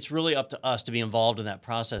 It's really up to us to be involved in that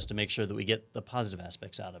process to make sure that we get the positive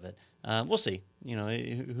aspects out of it. We'll see.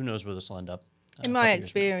 Who knows where this will end up. In my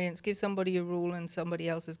experience, give somebody a rule and somebody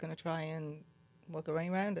else is going to try and work a way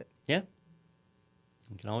around it. Yeah.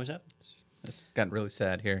 It can always happen. It's gotten really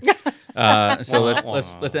sad here. So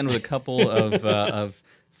let's end with a couple of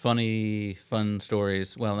fun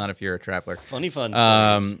stories. Well, not if you're a traveler. Fun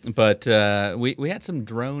stories. But we had some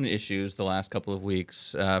drone issues the last couple of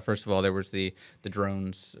weeks. First of all, there was the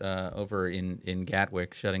drones over in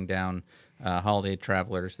Gatwick shutting down holiday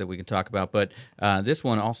travelers that we can talk about. But this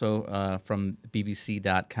one also from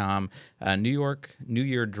BBC.com, New York New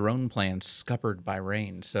Year drone plans scuppered by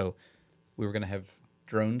rain. So we were going to have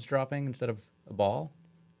drones dropping instead of a ball.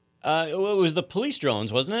 It was the police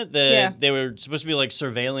drones, wasn't it? Yeah. They were supposed to be like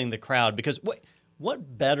surveilling the crowd, because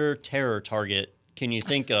what better terror target can you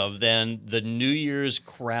think of than the New Year's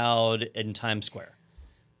crowd in Times Square?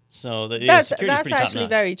 So That's security's pretty actually top-notch.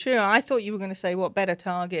 very true. I thought you were going to say what better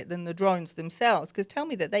target than the drones themselves, because tell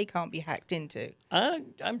me that they can't be hacked into.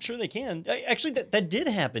 I'm sure they can. Actually, that did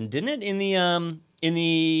happen, didn't it? In the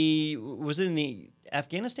was it in the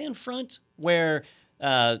Afghanistan front where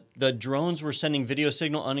the drones were sending video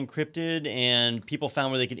signal unencrypted, and people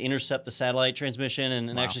found where they could intercept the satellite transmission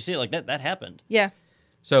and actually see it? Like that happened. Yeah.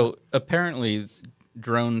 So apparently,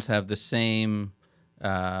 drones have the same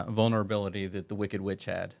vulnerability that the Wicked Witch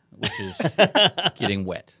had, which is getting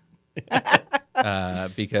wet.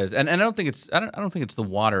 Because I don't think it's the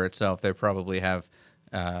water itself. They probably have,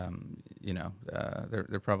 they're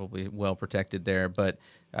probably well protected there. But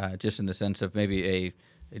just in the sense of maybe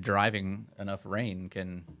a driving enough rain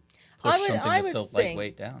can push something that's so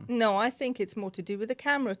lightweight down. No, I think it's more to do with the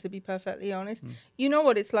camera, to be perfectly honest. You know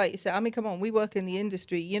what it's like. You say, I mean, come on, we work in the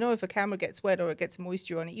industry. You know, if a camera gets wet or it gets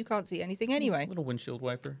moisture on it, you can't see anything anyway. Little windshield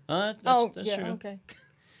wiper. That's yeah, true. okay.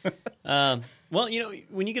 Well,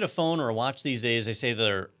 when you get a phone or a watch these days, they say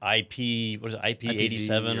they're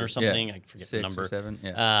IP87 or something. Yeah, I forget 6 the number. or 7.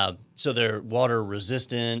 Yeah. So they're water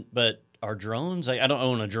resistant, but are drones? I don't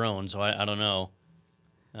own a drone, so I don't know.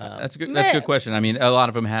 That's a good question. I mean, a lot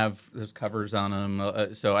of them have those covers on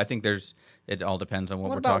them, so I think it all depends on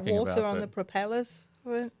what we're talking about. What about water on the propellers?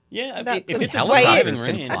 Yeah, That if could it's a weigh driving it- can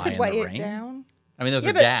rain. fly That could in weigh the it rain. down. I mean, those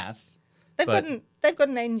Yeah, are but gas. They've but- got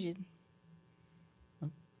an engine.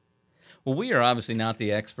 Well, we are obviously not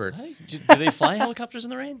the experts. Do they fly helicopters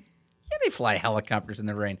in the rain? Yeah, they fly helicopters in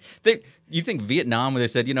the rain. You think Vietnam, where they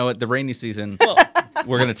said, you know what, the rainy season,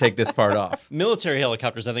 we're going to take this part off. Military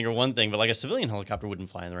helicopters, I think, are one thing, but like a civilian helicopter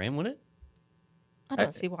wouldn't fly in the rain, would it? I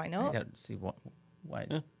don't see why I not. don't see why.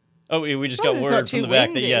 Yeah. Oh, we just Well, got it's word not from too the back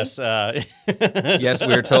that windy. yes. Yes,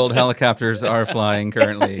 we are told helicopters are flying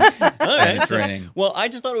currently, and it's raining. Well, I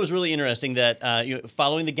just thought it was really interesting that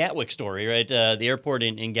following the Gatwick story, right? The airport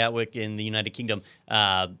in Gatwick in the United Kingdom,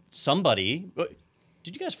 somebody.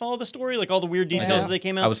 Did you guys follow the story? Like all the weird details Yeah. as they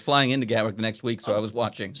came out? I was flying into Gatwick the next week, so I was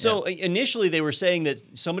watching. So initially, they were saying that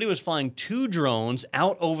somebody was flying 2 drones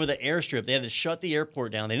out over the airstrip. They had to shut the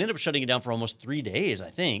airport down. They ended up shutting it down for almost 3 days, I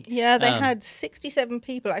think. Yeah, they had 67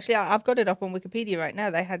 people. Actually, I've got it up on Wikipedia right now.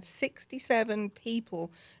 They had 67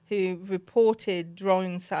 people who reported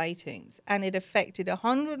drone sightings, and it affected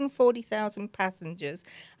 140,000 passengers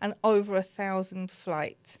and over 1,000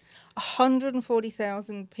 flights.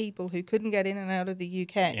 140,000 people who couldn't get in and out of the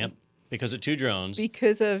UK Yep, because of 2 drones.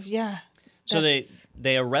 because of So that's-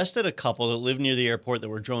 they arrested a couple that lived near the airport that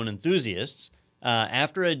were drone enthusiasts.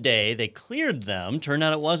 After a day, they cleared them. Turned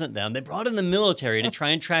out it wasn't them. They brought in the military to try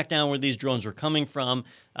and track down where these drones were coming from.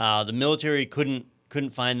 The military couldn't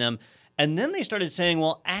find them. And then they started saying,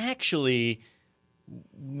 well, actually,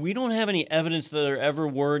 we don't have any evidence that there ever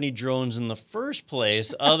were any drones in the first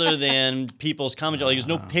place other than people's comments. Like, there's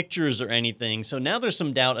no pictures or anything. So now there's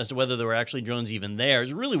some doubt as to whether there were actually drones even there.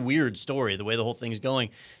 It's a really weird story, the way the whole thing's going.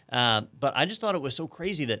 But I just thought it was so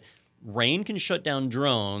crazy that rain can shut down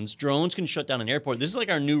drones. Drones can shut down an airport. This is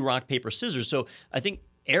like our new rock, paper, scissors. So I think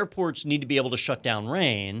airports need to be able to shut down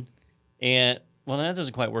rain. And, well, that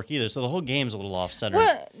doesn't quite work either. So the whole game's a little off-center.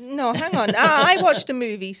 Well, no, hang on. I watched a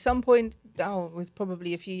movie some point. Oh, it was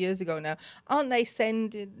probably a few years ago now. Weren't they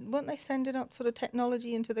sending up sort of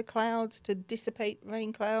technology into the clouds to dissipate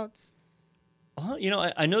rain clouds? Well,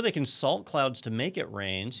 I know they can salt clouds to make it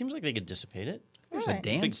rain. Seems like they could dissipate it. There's Right. a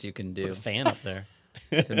dance you can Put do a fan up there.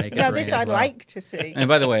 to make it Now, rain this as I'd well. like to see. And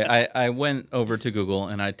by the way, I went over to Google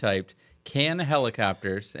and I typed "can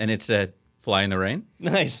helicopters" and it said "fly in the rain."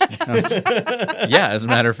 Nice. Yeah, as a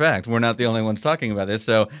matter of fact, we're not the only ones talking about this.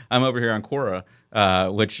 So I'm over here on Quora,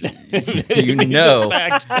 which is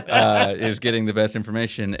getting the best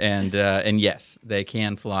information, and yes, they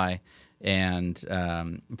can fly, and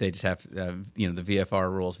they just have the VFR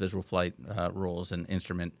rules, visual flight rules, and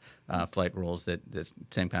instrument flight rules that the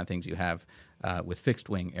same kind of things you have with fixed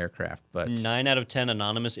wing aircraft. But 9 out of 10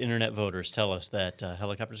 anonymous internet voters tell us that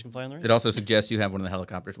helicopters can fly on the rain. it also suggests you have one of the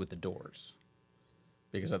helicopters with the doors,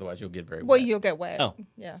 because otherwise you'll get very Well, wet. you'll get wet. Oh.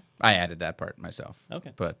 Yeah. I added that part myself.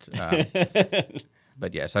 Okay.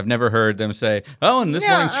 But yes, I've never heard them say, "Oh, in this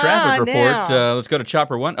morning's Nuh-uh, traffic report, now. let's go to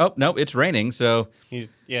Chopper 1. Oh, no, it's raining, so So he's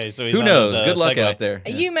who on knows? his, Good luck Segway. out there."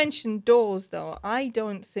 Yeah. You mentioned doors, though. I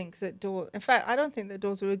don't think that doors. In fact, I don't think that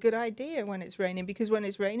doors are a good idea when it's raining, because when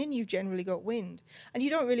it's raining, you've generally got wind, and you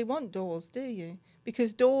don't really want doors, do you?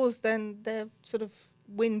 Because doors, then they're sort of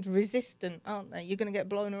wind resistant, aren't they? You're going to get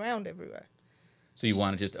blown around everywhere. So you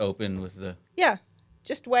want to just open with the... Yeah,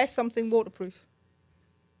 just wear something waterproof.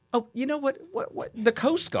 Oh, you know what? The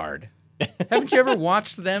Coast Guard. Haven't you ever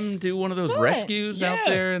watched them do one of those What? rescues out Yeah.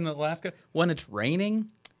 there in Alaska when it's raining?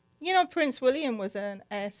 You know, Prince William was an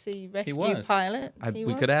air sea rescue was. pilot. We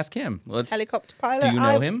was. could ask him. Let's, do Helicopter pilot. you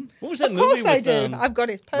know him? What was that Of movie course I with do. I've got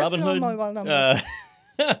his Robin personal Hood? mobile number.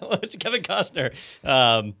 What's Kevin Costner?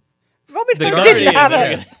 Robin The Hood Guardian, didn't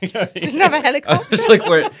have yeah. doesn't have a I helicopter. was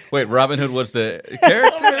like, wait, Robin Hood was the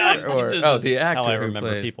character? Or, This the is actor how I who remember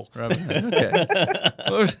played people. Robin Hood. Okay.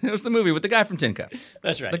 Well, it was the movie with the guy from Tin Cup,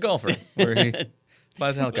 That's right. the golfer, where he flies a It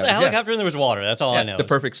was helicopter. a helicopter and there was water. That's all I know. The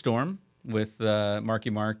Perfect Storm with Marky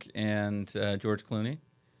Mark and George Clooney.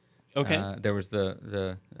 Okay. There was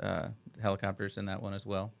the helicopters in that one as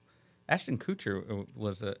well. Ashton Kutcher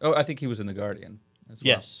was I think he was in The Guardian as well.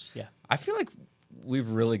 Yes. Yeah. I feel like we've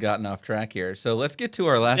really gotten off track here. So let's get to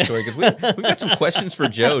our last story, because we've got some questions for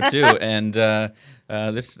Joe too, and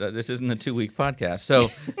this isn't a 2-week podcast. So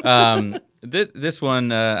this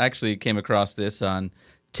one actually came across this on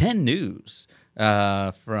 10 News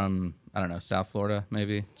from, I don't know, South Florida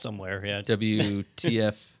maybe. Somewhere. Yeah.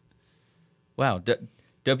 WTF. Wow,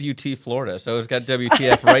 WT Florida. So it's got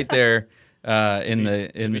WTF right there in the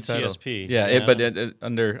title. WTSP. Yeah, but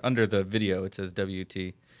under the video it says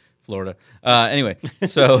WT Florida. Anyway,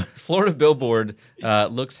 so Florida billboard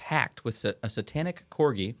looks hacked with a satanic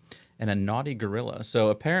corgi and a naughty gorilla. So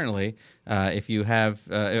apparently, if you have,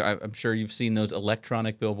 I'm sure you've seen those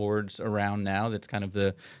electronic billboards around now. That's kind of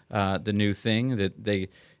the new thing, that they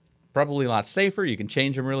probably a lot safer. You can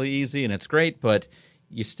change them really easy, and it's great, but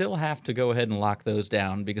you still have to go ahead and lock those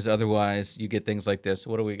down, because otherwise you get things like this.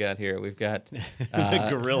 What do we got here? We've got The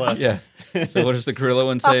gorilla. Yeah. So what does the gorilla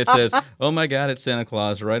one say? It says, "Oh my God, it's Santa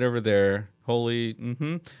Claus right over there. Holy,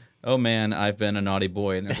 oh man, I've been a naughty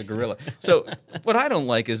boy." And there's a gorilla. So what I don't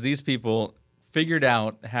like is these people figured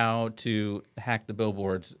out how to hack the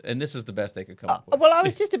billboards, and this is the best they could come up with. Well, I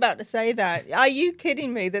was just about to say that. Are you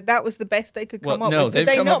kidding me that was the best they could come Well, up no, with? they've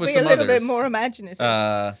Could they come not up with be a some little bit others. more imaginative?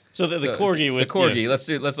 So the corgi with the corgi.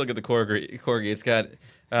 Let's look at the corgi. It's got.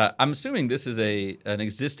 I'm assuming this is an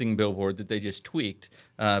existing billboard that they just tweaked,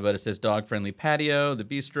 but it says dog-friendly patio, the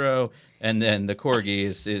bistro, and then the corgi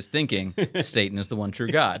is thinking Satan is the one true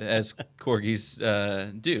God, as corgis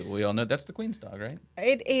do. We all know that's the Queen's dog, right?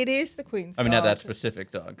 It is the Queen's I mean, not dog. that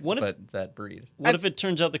specific dog, but that breed. What if it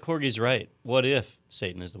turns out the corgi's right? What if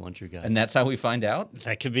Satan is the one true God? And that's how we find out.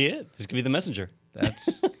 That could be it. This could be the messenger.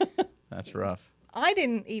 That's rough. I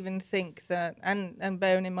didn't even think that, and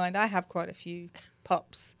bearing in mind I have quite a few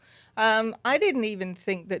pups, I didn't even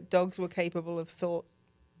think that dogs were capable of thought.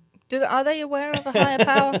 Are they aware of a higher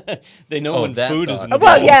power? They know when that food dog. is in the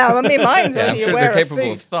Well, bowl. yeah, I mean, mine's Yeah, I'm only sure aware they're capable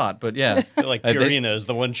of of food. thought, but yeah. They're like They- Purina is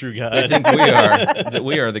the one true God. I think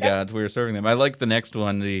we are the gods. We are serving them. I like the next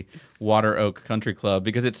one, the Water Oak Country Club,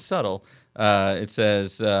 because it's subtle. It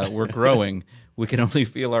says, "We're growing. We can only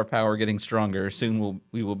feel our power getting stronger. Soon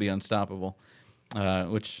we will be unstoppable,"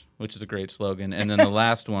 which is a great slogan. And then the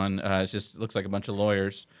last one just looks like a bunch of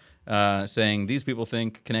lawyers saying, "These people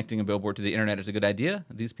think connecting a billboard to the internet is a good idea.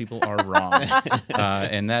 These people are wrong."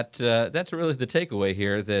 And that's really the takeaway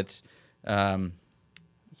here. That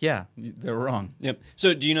they're wrong. Yep.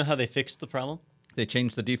 So do you know how they fixed the problem? They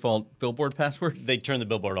changed the default billboard password. They turned the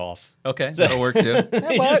billboard off. Okay, that'll work too.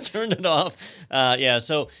 They works. just turned it off.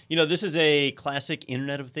 So this is a classic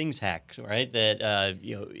Internet of Things hack, right? That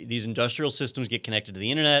these industrial systems get connected to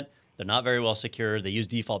the internet. They're not very well secured. They use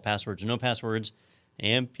default passwords or no passwords,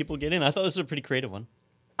 and people get in. I thought this was a pretty creative one.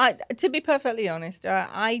 To be perfectly honest,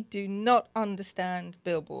 I do not understand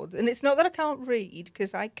billboards, and it's not that I can't read,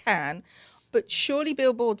 because I can. But surely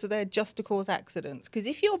billboards are there just to cause accidents. Because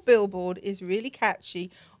if your billboard is really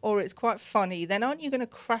catchy or it's quite funny, then aren't you going to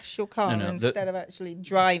crash your car instead of actually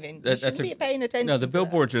driving? You shouldn't be paying attention. No, the to that.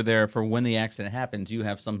 billboards are there for when the accident happens. You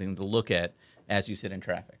have something to look at as you sit in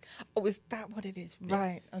traffic. Oh, is that what it is?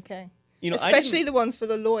 Right. Okay. I Especially didn't- the ones for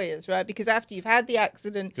the lawyers, right? Because after you've had the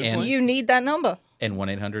accident, point. you need that number. And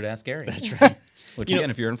 1-800-ASK-GARY. That's right. Which again,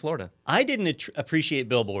 if you're in Florida. I didn't appreciate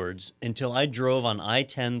billboards until I drove on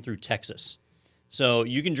I-10 through Texas. So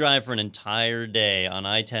you can drive for an entire day on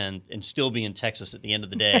I-10 and still be in Texas at the end of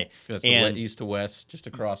the day. That's and east to west, just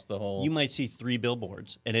across the whole. you might see 3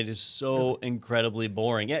 billboards, and it is so incredibly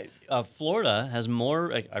boring. Yeah, Florida has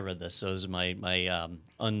more. I read this, so this is my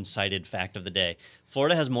uncited fact of the day.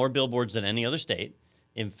 Florida has more billboards than any other state.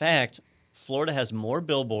 In fact, Florida has more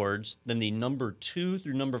billboards than the number 2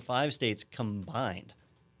 through number 5 states combined.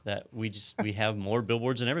 That we have more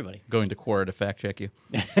billboards than everybody. Going to Quora to fact check you.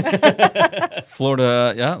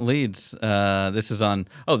 Florida, leads. This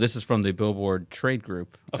is from the Billboard Trade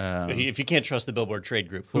Group. If you can't trust the Billboard Trade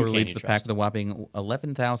Group, who Florida can leads you the pack trust? with a whopping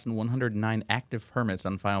 11,109 active permits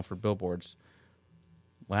on file for billboards.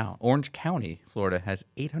 Wow. Orange County, Florida, has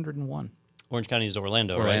 801. Orange County is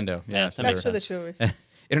Orlando, right? Orlando, yeah, that That's makes for the sense.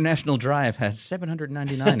 tourists. International Drive has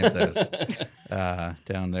 799 of those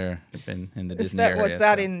down there in the Disney area. What's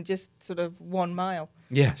that so- in just sort of 1 mile?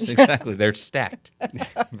 Yes, exactly. They're stacked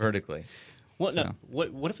vertically. What, So- no,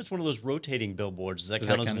 what if it's one of those rotating billboards? Does that Does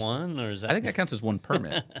count that as count as- one, or is that? I think that counts as one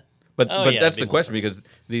permit. But Oh, but yeah, that's big the one question, permit. because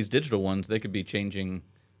these digital ones, they could be changing.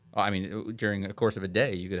 I mean, during a course of a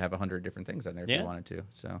day, you could have 100 different things on there if Yeah. you wanted to.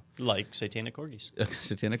 So like satanic corgis.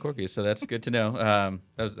 satanic corgis. So that's good to know.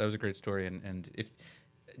 That was a great story. And if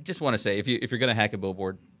just want to say, if you're going to hack a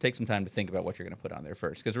billboard, take some time to think about what you're going to put on there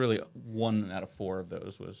first, because really 1 out of 4 of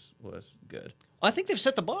those was good. I think they've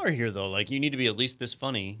set the bar here, though. Like, you need to be at least this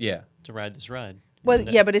funny Yeah. to ride this ride. Well,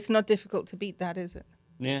 And, yeah, but it's not difficult to beat that, is it?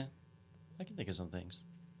 Yeah, I can think of some things.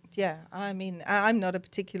 Yeah, I mean, I'm not a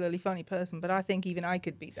particularly funny person, but I think even I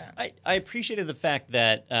could beat that. I appreciated the fact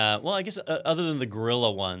that, I guess other than the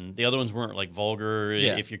gorilla one, the other ones weren't like vulgar.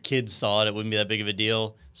 Yeah. If your kids saw it, it wouldn't be that big of a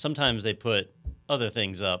deal. Sometimes they put other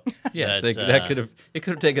things up. Yes, that, that could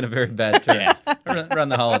have taken a very bad turn around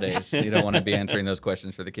the holidays. You don't want to be answering those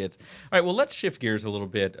questions for the kids. All right, well, let's shift gears a little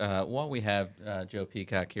bit. While we have Joe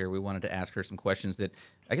Peacock here, we wanted to ask her some questions that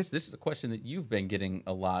I guess this is a question that you've been getting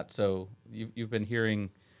a lot. So you've been hearing.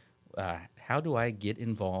 How do I get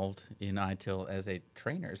involved in ITIL as a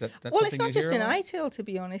trainer? Is that that's Well, it's something not you just hear in a lot? ITIL, to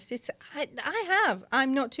be honest. I have.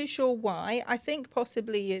 I'm not too sure why. I think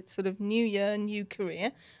possibly it's sort of new year, new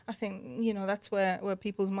career. I think, that's where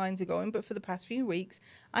people's minds are going. But for the past few weeks,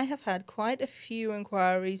 I have had quite a few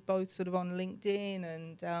inquiries, both sort of on LinkedIn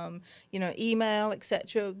and, email,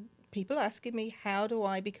 etc. People asking me, how do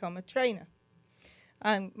I become a trainer?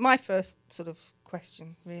 And my first sort of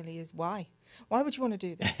question really is why? Why would you want to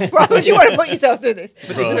do this? Why would you want to put yourself through this?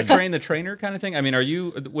 But is it a train the trainer kind of thing? I mean, are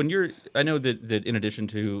you when you're? I know that in addition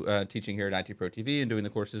to teaching here at IT Pro TV and doing the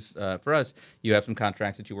courses for us, you have some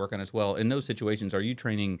contracts that you work on as well. In those situations, are you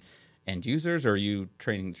training end users or are you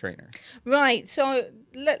training the trainer? Right. So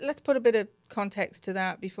let's put a bit of context to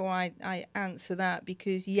that before I answer that,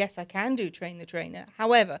 because yes, I can do train the trainer.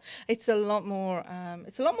 However, it's a lot more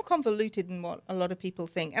convoluted than what a lot of people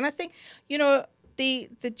think. And I think,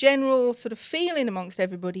 the general sort of feeling amongst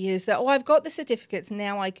everybody is that, I've got the certificates,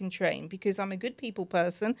 now I can train because I'm a good people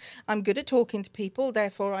person. I'm good at talking to people,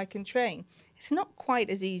 therefore I can train. It's not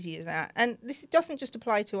quite as easy as that. And this doesn't just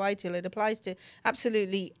apply to ITIL, it applies to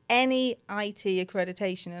absolutely any IT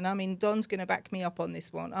accreditation. And I mean, Don's going to back me up on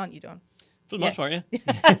this one, aren't you, Don? For the most part, yeah.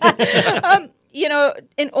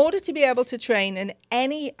 In order to be able to train in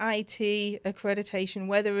any IT accreditation,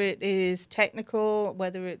 whether it is technical,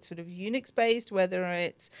 whether it's sort of Unix-based, whether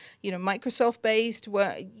it's, Microsoft-based,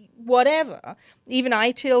 whatever, even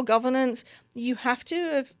ITIL governance, you have to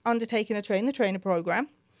have undertaken a train the trainer program.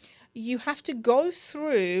 You have to go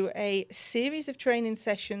through a series of training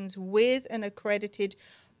sessions with an accredited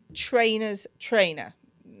trainer's trainer.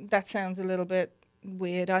 That sounds a little bit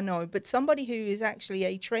weird, I know, but somebody who is actually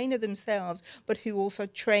a trainer themselves, but who also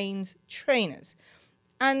trains trainers.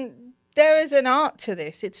 And there is an art to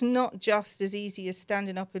this. It's not just as easy as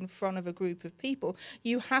standing up in front of a group of people.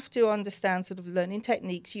 You have to understand sort of learning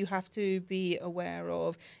techniques. You have to be aware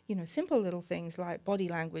of, simple little things like body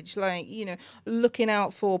language, like, looking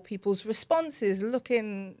out for people's responses,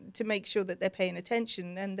 looking to make sure that they're paying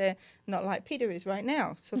attention and they're not like Peter is right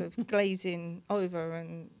now, sort of glazing over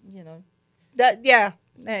and, Yeah,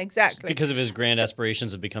 exactly. Because of his grand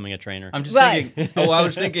aspirations of becoming a trainer. I'm just thinking, I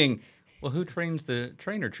was thinking, well, who trains the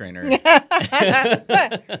trainer? It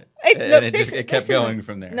kept going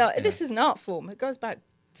from there. No, this is an art form. It goes back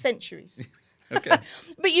centuries. Okay.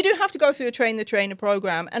 But you do have to go through a train the trainer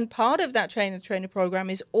program. And part of that train the trainer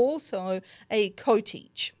program is also a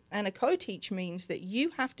co-teach. And a co-teach means that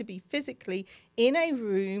you have to be physically in a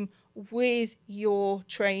room with your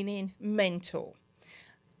training mentor.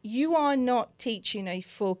 You are not teaching a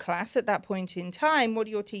full class at that point in time. What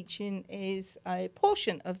you're teaching is a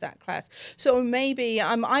portion of that class. So maybe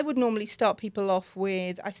I would normally start them off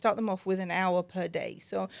with an hour per day.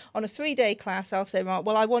 So on a 3-day class, I'll say, right,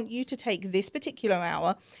 well, I want you to take this particular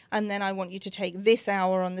hour, and then I want you to take this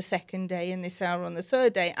hour on the second day and this hour on the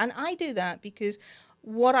third day. And I do that because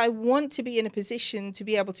what I want to be in a position to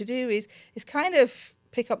be able to do is kind of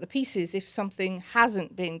pick up the pieces if something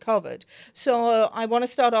hasn't been covered. So I want to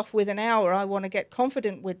start off with an hour. I want to get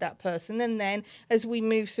confident with that person. And then as we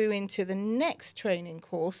move through into the next training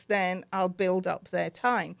course, then I'll build up their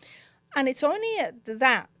time. And it's only at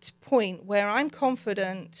that point where I'm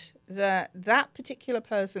confident that that particular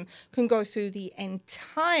person can go through the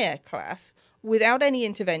entire class without any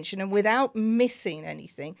intervention and without missing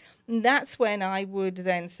anything. And that's when I would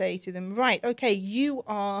then say to them, right, okay, you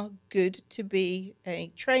are good to be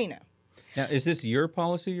a trainer. Now, is this your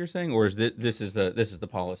policy you're saying, or is this is the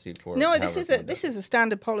policy for? No, this is a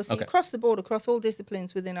standard policy across the board, across all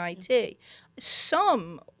disciplines within IT.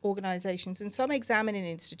 Some organizations and some examining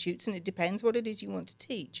institutes, and it depends what it is you want to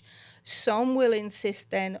teach, some will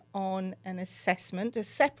insist then on an assessment, a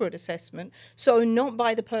separate assessment, so not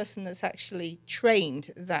by the person that's actually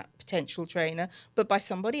trained that potential trainer, but by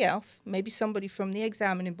somebody else, maybe somebody from the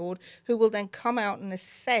examining board, who will then come out and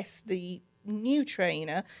assess the new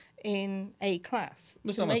trainer in a class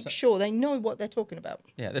to make sure they know what they're talking about.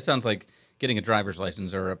 Yeah, this sounds like getting a driver's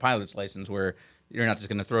license or a pilot's license, where you're not just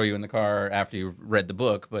going to throw you in the car after you've read the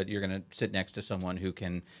book, but you're going to sit next to someone who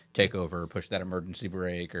can take over, push that emergency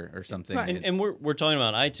brake or something. Right. And we're talking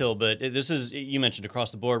about ITIL, but this is, you mentioned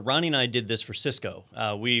across the board. Ronnie and I did this for Cisco.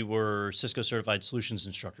 We were Cisco Certified Solutions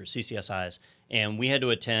Instructors, CCSIs, and we had to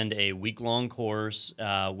attend a week-long course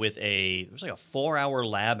with it was like a 4-hour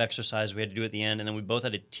lab exercise we had to do at the end, and then we both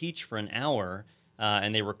had to teach for an hour.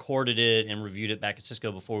 And they recorded it and reviewed it back at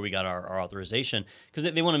Cisco before we got our authorization, because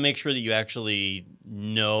they want to make sure that you actually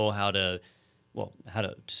know how to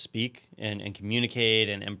speak and communicate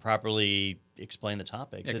and properly explain the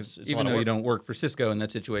topics. Yeah, it's even though you don't work for Cisco in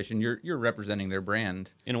that situation, you're representing their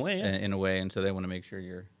brand in a way, and so they want to make sure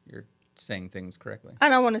you're saying things correctly.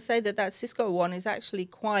 And I want to say that Cisco one is actually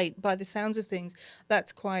quite, by the sounds of things,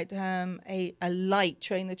 that's quite a light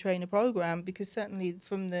train-the-trainer program, because certainly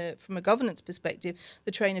from a governance perspective,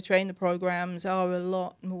 the trainer-trainer programs are a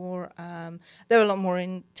lot more, they're a lot more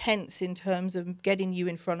intense in terms of getting you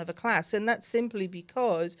in front of a class. And that's simply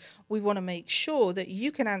because we want to make sure that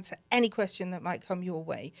you can answer any question that might come your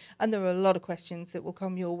way. And there are a lot of questions that will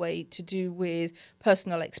come your way to do with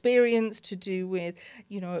personal experience, to do with,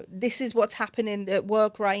 this is what's happening at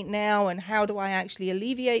work right now, and how do I actually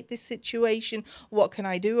alleviate this situation? What can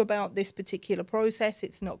I do about this particular process?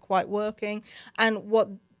 It's not quite working. And what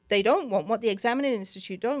they don't want, what the Examining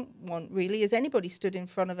Institute don't want really, is anybody stood in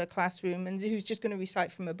front of a classroom and who's just going to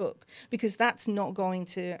recite from a book, because that's not going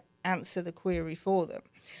to answer the query for them.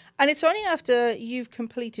 And it's only after you've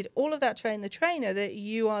completed all of that train the trainer that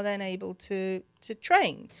you are then able to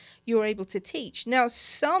train. You're able to teach. Now,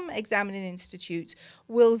 some examining institutes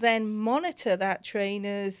will then monitor that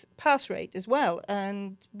trainer's pass rate as well,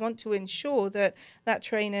 and want to ensure that that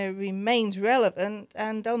trainer remains relevant,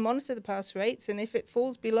 and they'll monitor the pass rates. And if it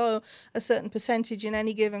falls below a certain percentage in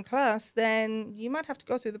any given class, then you might have to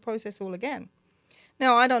go through the process all again.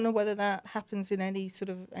 Now, I don't know whether that happens in any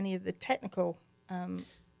of the technical.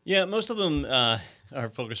 Yeah, most of them are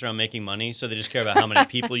focused around making money, so they just care about how many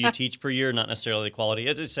people you teach per year, not necessarily the quality.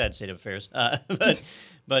 It's a sad state of affairs.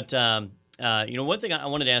 But one thing I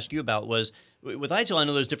wanted to ask you about was, with ITIL, I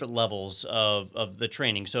know there's different levels of the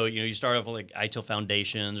training. So, you start off with like ITIL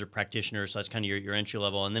foundations or practitioners, so that's kind of your entry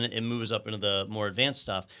level, and then it moves up into the more advanced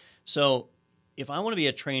stuff. So if I want to be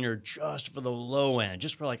a trainer just for the low end,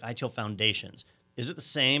 just for like ITIL foundations, is it the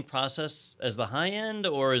same process as the high end,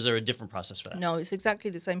 or is there a different process for that? No, it's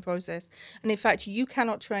exactly the same process. And in fact, you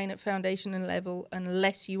cannot train at foundation and level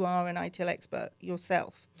unless you are an ITIL expert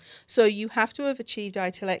yourself. So you have to have achieved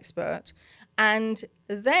ITIL expert, and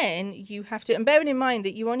then you have to, and bearing in mind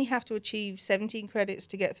that you only have to achieve 17 credits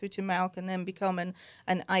to get through to MALC and then become an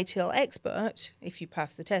ITIL expert, if you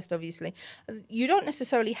pass the test, obviously. You don't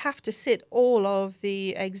necessarily have to sit all of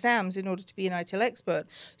the exams in order to be an ITIL expert.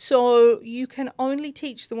 So you can only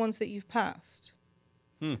teach the ones that you've passed.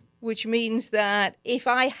 Which means that if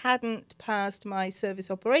I hadn't passed my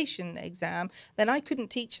service operation exam, then I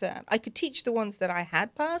couldn't teach that. I could teach the ones that I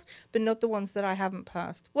had passed, but not the ones that I haven't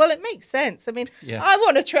passed. Well, it makes sense. I mean, I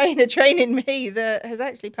want to train a training me that has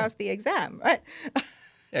actually passed the exam, right?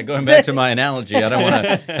 Yeah, going back to my analogy, I don't want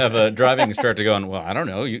to have a driving instructor going, well, I don't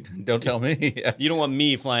know, you don't tell me. You don't want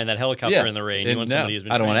me flying that helicopter in the rain. You want somebody who's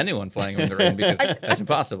been I don't trained. want anyone flying in the rain, because that's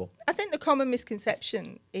impossible. I think the common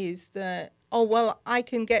misconception is that, oh, well, I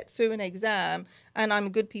can get through an exam and I'm a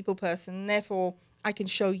good people person, therefore I can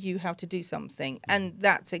show you how to do something. And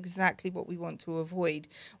that's exactly what we want to avoid.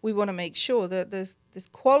 We want to make sure that there's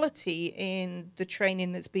quality in the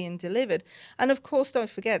training that's being delivered. And of course, don't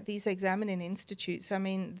forget, these examining institutes, I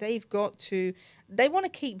mean, they want to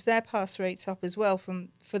keep their pass rates up as well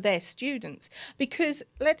for their students. Because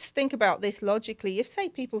let's think about this logically. If, say,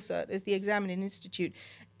 PeopleCert is the examining institute,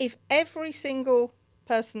 if every single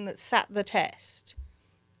person that sat the test,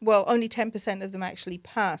 well, only 10% of them actually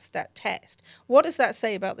passed that test. What does that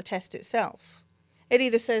say about the test itself? It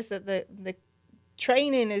either says that the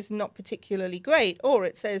training is not particularly great, or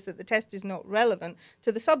it says that the test is not relevant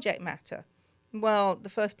to the subject matter. Well, the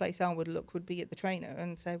first place I would look would be at the trainer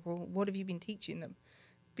and say, well, what have you been teaching them?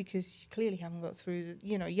 Because you clearly haven't got through,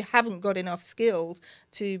 you haven't got enough skills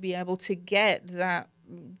to be able to get that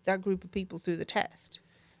group of people through the test.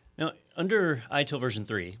 Now, under ITIL version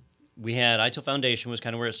 3, we had ITIL Foundation was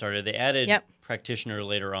kind of where it started. They added practitioner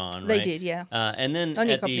later on, right? They did, yeah. And then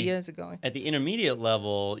only a couple of years ago. At the intermediate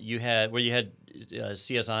level, you had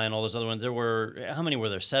CSI and all those other ones. There were, how many were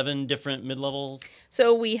there? 7 different mid-level?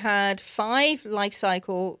 So we had 5 life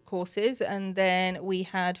cycle courses, and then we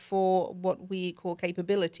had 4 what we call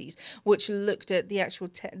capabilities, which looked at the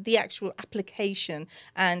actual application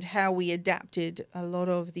and how we adapted a lot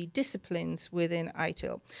of the disciplines within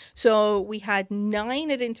ITIL. So we had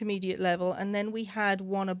 9 at intermediate level, and then we had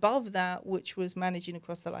 1 above that, which was managing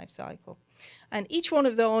across the life cycle. And each one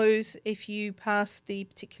of those, if you passed the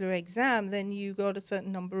particular exam, then you got a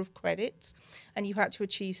certain number of credits, and you had to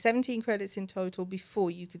achieve 17 credits in total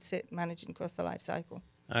before you could sit managing across the life cycle.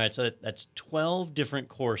 All right, so that's 12 different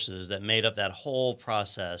courses that made up that whole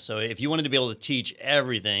process. So if you wanted to be able to teach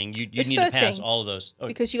everything, you need 13, to pass all of those. Oh,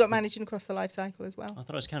 because you got managing across the life cycle as well. I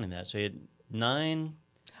thought I was counting that. So you had 9.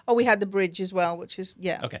 Oh, we had the bridge as well, which is,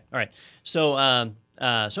 Okay, all right. So,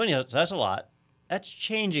 anyhow, so that's a lot. That's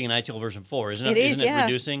changing in ITIL version 4, isn't it? It is, Isn't it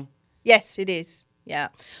reducing? Yes, it is. Yeah.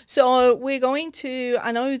 So we're going to,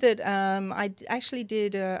 I know that actually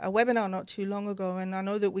did a webinar not too long ago, and I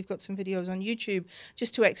know that we've got some videos on YouTube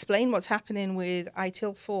just to explain what's happening with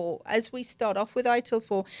ITIL 4. As we start off with ITIL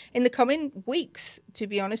 4, in the coming weeks, to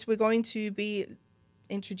be honest, we're going to be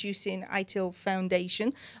introducing ITIL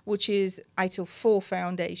Foundation, which is ITIL 4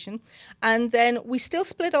 Foundation. And then we still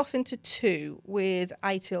split off into two with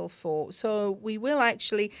ITIL 4. So we will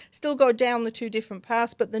actually still go down the two different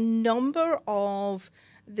paths, but the number of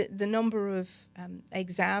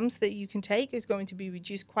exams that you can take is going to be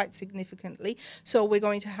reduced quite significantly. So we're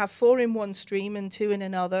going to have 4 in one stream and 2 in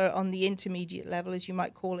another on the intermediate level, as you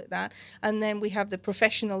might call it that. And then we have the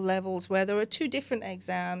professional levels where there are 2 different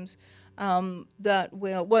exams not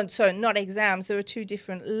exams, there are 2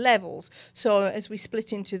 different levels. So as we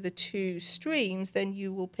split into the 2 streams, then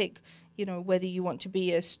you will pick, whether you want to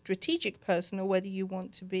be a strategic person or whether you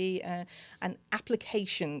want to be an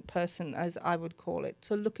application person, as I would call it.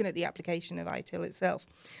 So looking at the application of ITIL itself.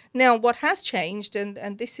 Now, what has changed,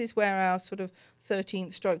 and this is where our sort of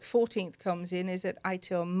 13th/14th comes in, is at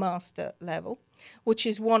ITIL Master level, which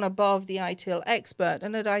is one above the ITIL Expert.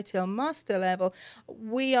 And at ITIL Master level,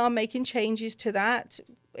 we are making changes to that.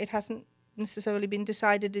 It hasn't necessarily been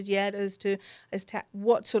decided as yet as to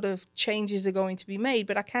what sort of changes are going to be made,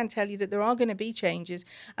 but I can tell you that there are going to be changes,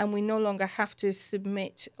 and we no longer have to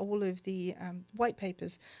submit all of the white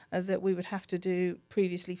papers that we would have to do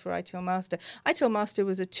previously for ITIL Master. ITIL Master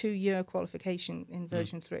was a 2-year qualification in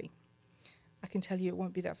version 3. I can tell you it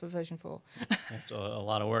won't be that for version 4. That's a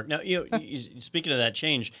lot of work. Now, speaking of that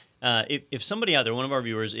change, if somebody out there, one of our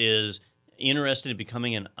viewers, is interested in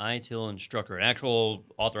becoming an ITIL instructor, an actual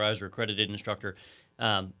authorized or accredited instructor,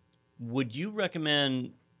 would you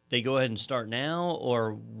recommend they go ahead and start now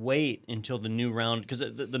or wait until the new round? Because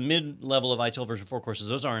the mid-level of ITIL version 4 courses,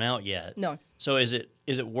 those aren't out yet. No. So is it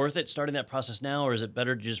worth it starting that process now, or is it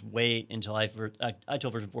better to just wait until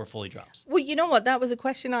ITIL version 4 fully drops? Well, you know what? That was a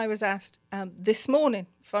question I was asked this morning,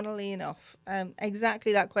 funnily enough.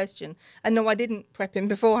 Exactly that question. And no, I didn't prep him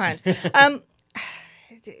beforehand.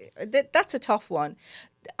 That's a tough one.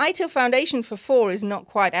 ITIL Foundation for 4 is not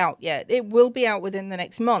quite out yet. It will be out within the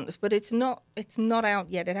next month, but it's not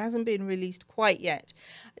out yet. It hasn't been released quite yet.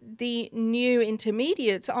 The new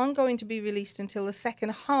intermediates aren't going to be released until the second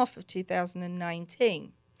half of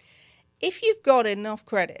 2019. If you've got enough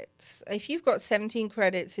credits, if you've got 17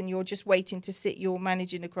 credits and you're just waiting to sit your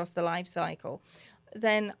managing across the life cycle,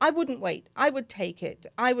 then I wouldn't wait. I would take it.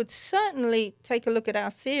 I would certainly take a look at our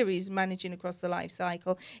series, Managing Across the Life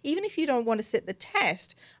Cycle. Even if you don't want to sit the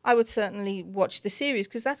test, I would certainly watch the series,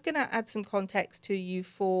 because that's going to add some context to you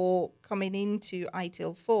for coming into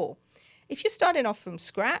ITIL 4. If you're starting off from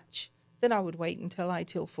scratch, then I would wait until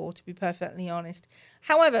ITIL 4, to be perfectly honest.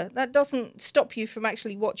 However, that doesn't stop you from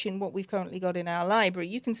actually watching what we've currently got in our library.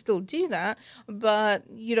 You can still do that, but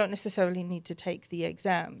you don't necessarily need to take the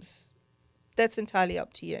exams. That's entirely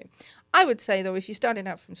up to you. I would say, though, if you're starting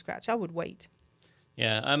out from scratch, I would wait.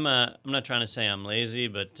 Yeah, I'm not trying to say I'm lazy,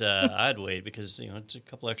 but I'd wait, because it's a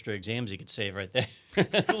couple extra exams you could save right there.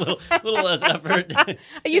 a little less effort.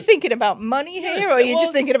 Are you thinking about money here, or are you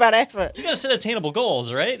just thinking about effort? You got to set attainable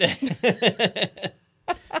goals, right?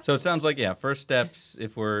 So it sounds like, first steps,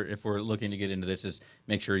 if we're looking to get into this, is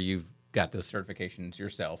make sure you've got those certifications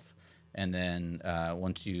yourself. And then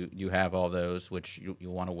once you have all those, which you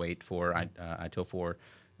want to wait for ITIL 4,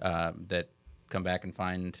 that come back and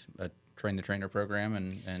find a Train the Trainer program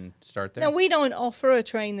and start there? Now, we don't offer a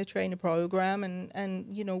Train the Trainer program,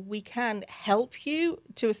 and we can help you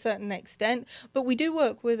to a certain extent, but we do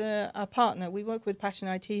work with a partner. We work with Passion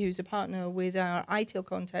IT, who's a partner with our ITIL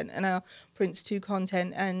content and our Prince 2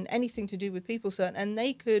 content and anything to do with PeopleCert, and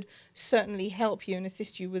they could certainly help you and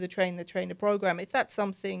assist you with a Train the Trainer program. If that's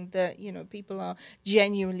something that people are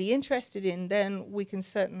genuinely interested in, then we can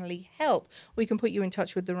certainly help. We can put you in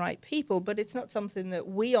touch with the right people, but it's not something that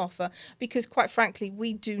we offer, because quite frankly,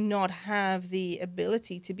 we do not have the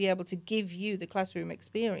ability to be able to give you the classroom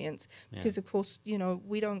experience, because of course,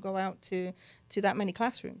 we don't go out to that many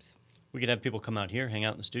classrooms. We could have people come out here, hang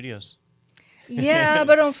out in the studios. Yeah,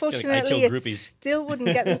 but unfortunately, like it still wouldn't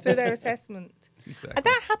get them through their assessment. Exactly.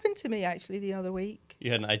 That happened to me, actually, the other week.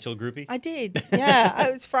 You had an ITIL groupie? I did, yeah.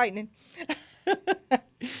 It was frightening.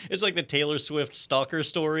 It's like the Taylor Swift stalker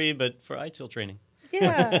story, but for ITIL training.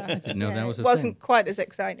 Yeah. didn't know that was a It wasn't thing. quite as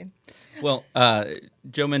exciting. Well,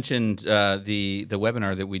 Joe mentioned the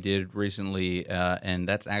webinar that we did recently, and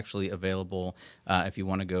that's actually available if you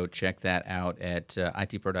want to go check that out at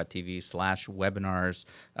itpro.tv/webinars.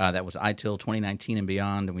 That was ITIL 2019 and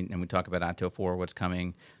beyond, and we talk about ITIL 4, what's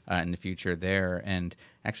coming in the future there. And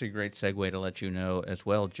actually, a great segue to let you know as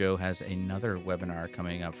well, Joe has another webinar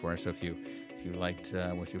coming up for us. So if you liked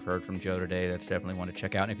what you've heard from Joe today, that's definitely one to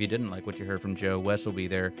check out. And if you didn't like what you heard from Joe, Wes will be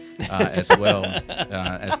there as well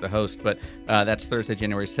as the host. But that's Thursday,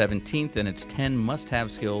 January 17th, and it's 10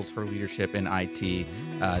 must-have skills for leadership in IT,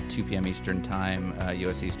 2 p.m. Eastern Time,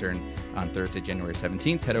 U.S. Eastern, on Thursday, January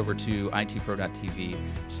 17th. Head over to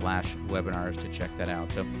itpro.tv/webinars to check that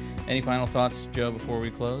out. So any final thoughts, Joe, before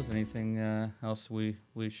we close? Anything else we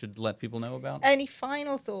should let people know about? Any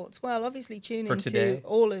final thoughts? Well, obviously tune For into today?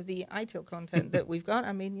 all of the ITIL content that we've got.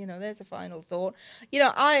 I mean, there's a final thought.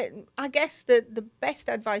 I guess that the best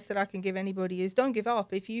advice that I can give anybody is don't give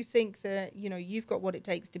up. If you think that, you've got what it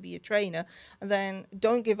takes to be a trainer, then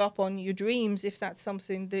don't give up on your dreams if that's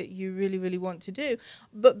something that you really, really want to do.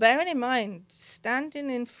 But bearing in mind, standing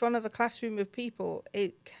in front of a classroom of people,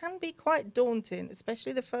 it can be quite daunting,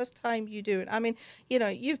 especially the first time you do it. I mean,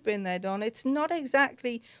 you've been there, Don. It's not exactly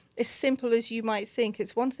as simple as you might think.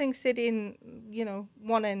 It's one thing sitting,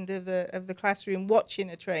 one end of the classroom watching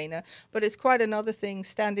a trainer, but it's quite another thing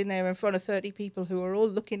standing there in front of 30 people who are all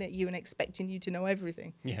looking at you and expecting you to know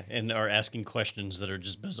everything. Yeah, and are asking questions that are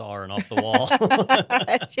just bizarre and off the wall.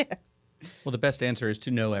 Yeah. Well, the best answer is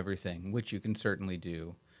to know everything, which you can certainly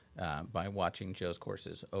do by watching Joe's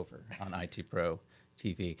courses over on IT Pro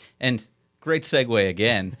TV. And great segue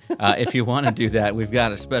again. If you want to do that, we've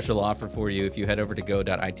got a special offer for you. If you head over to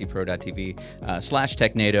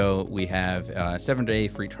go.itpro.tv/TechNado, we have 7-day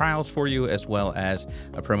free trials for you, as well as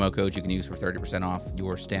a promo code you can use for 30% off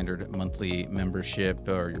your standard monthly membership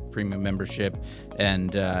or your premium membership. And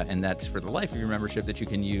that's for the life of your membership that you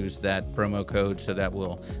can use that promo code. So that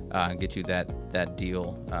will get you that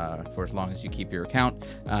deal for as long as you keep your account.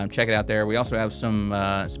 Check it out there. We also have some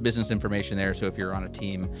business information there. So if you're on a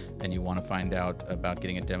team and you want to find out about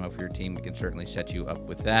getting a demo for your team, we can certainly set you up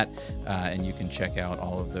with that. And you can check out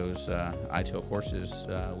all of those ITIL courses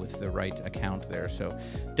with the right account there. So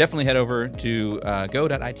definitely head over to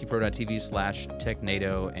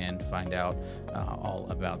go.itpro.tv/TechNado and find out all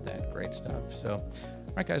about that great stuff. So,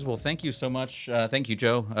 all right, guys. Well, thank you so much. Thank you,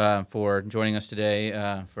 Joe, for joining us today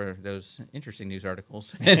for those interesting news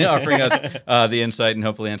articles and offering us the insight and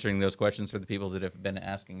hopefully answering those questions for the people that have been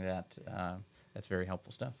asking that. That's very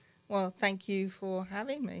helpful stuff. Well, thank you for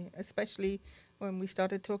having me, especially when we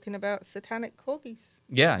started talking about satanic corgis.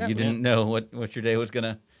 Yeah, you didn't know what your day was going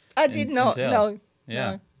to I did not, entail. no.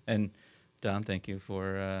 Yeah. No. And Don, thank you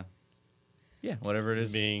for, whatever it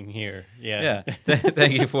is. Being here. Yeah.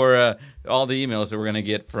 Thank you for all the emails that we're going to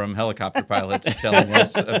get from helicopter pilots telling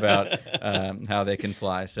us about how they can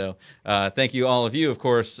fly. So thank you, all of you, of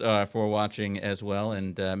course, for watching as well.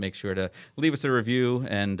 And make sure to leave us a review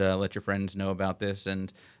and let your friends know about this.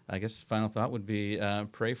 And I guess the final thought would be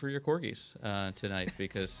pray for your corgis tonight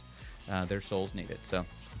because their souls need it. So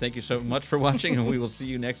thank you so much for watching, and we will see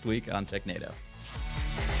you next week on TechNado.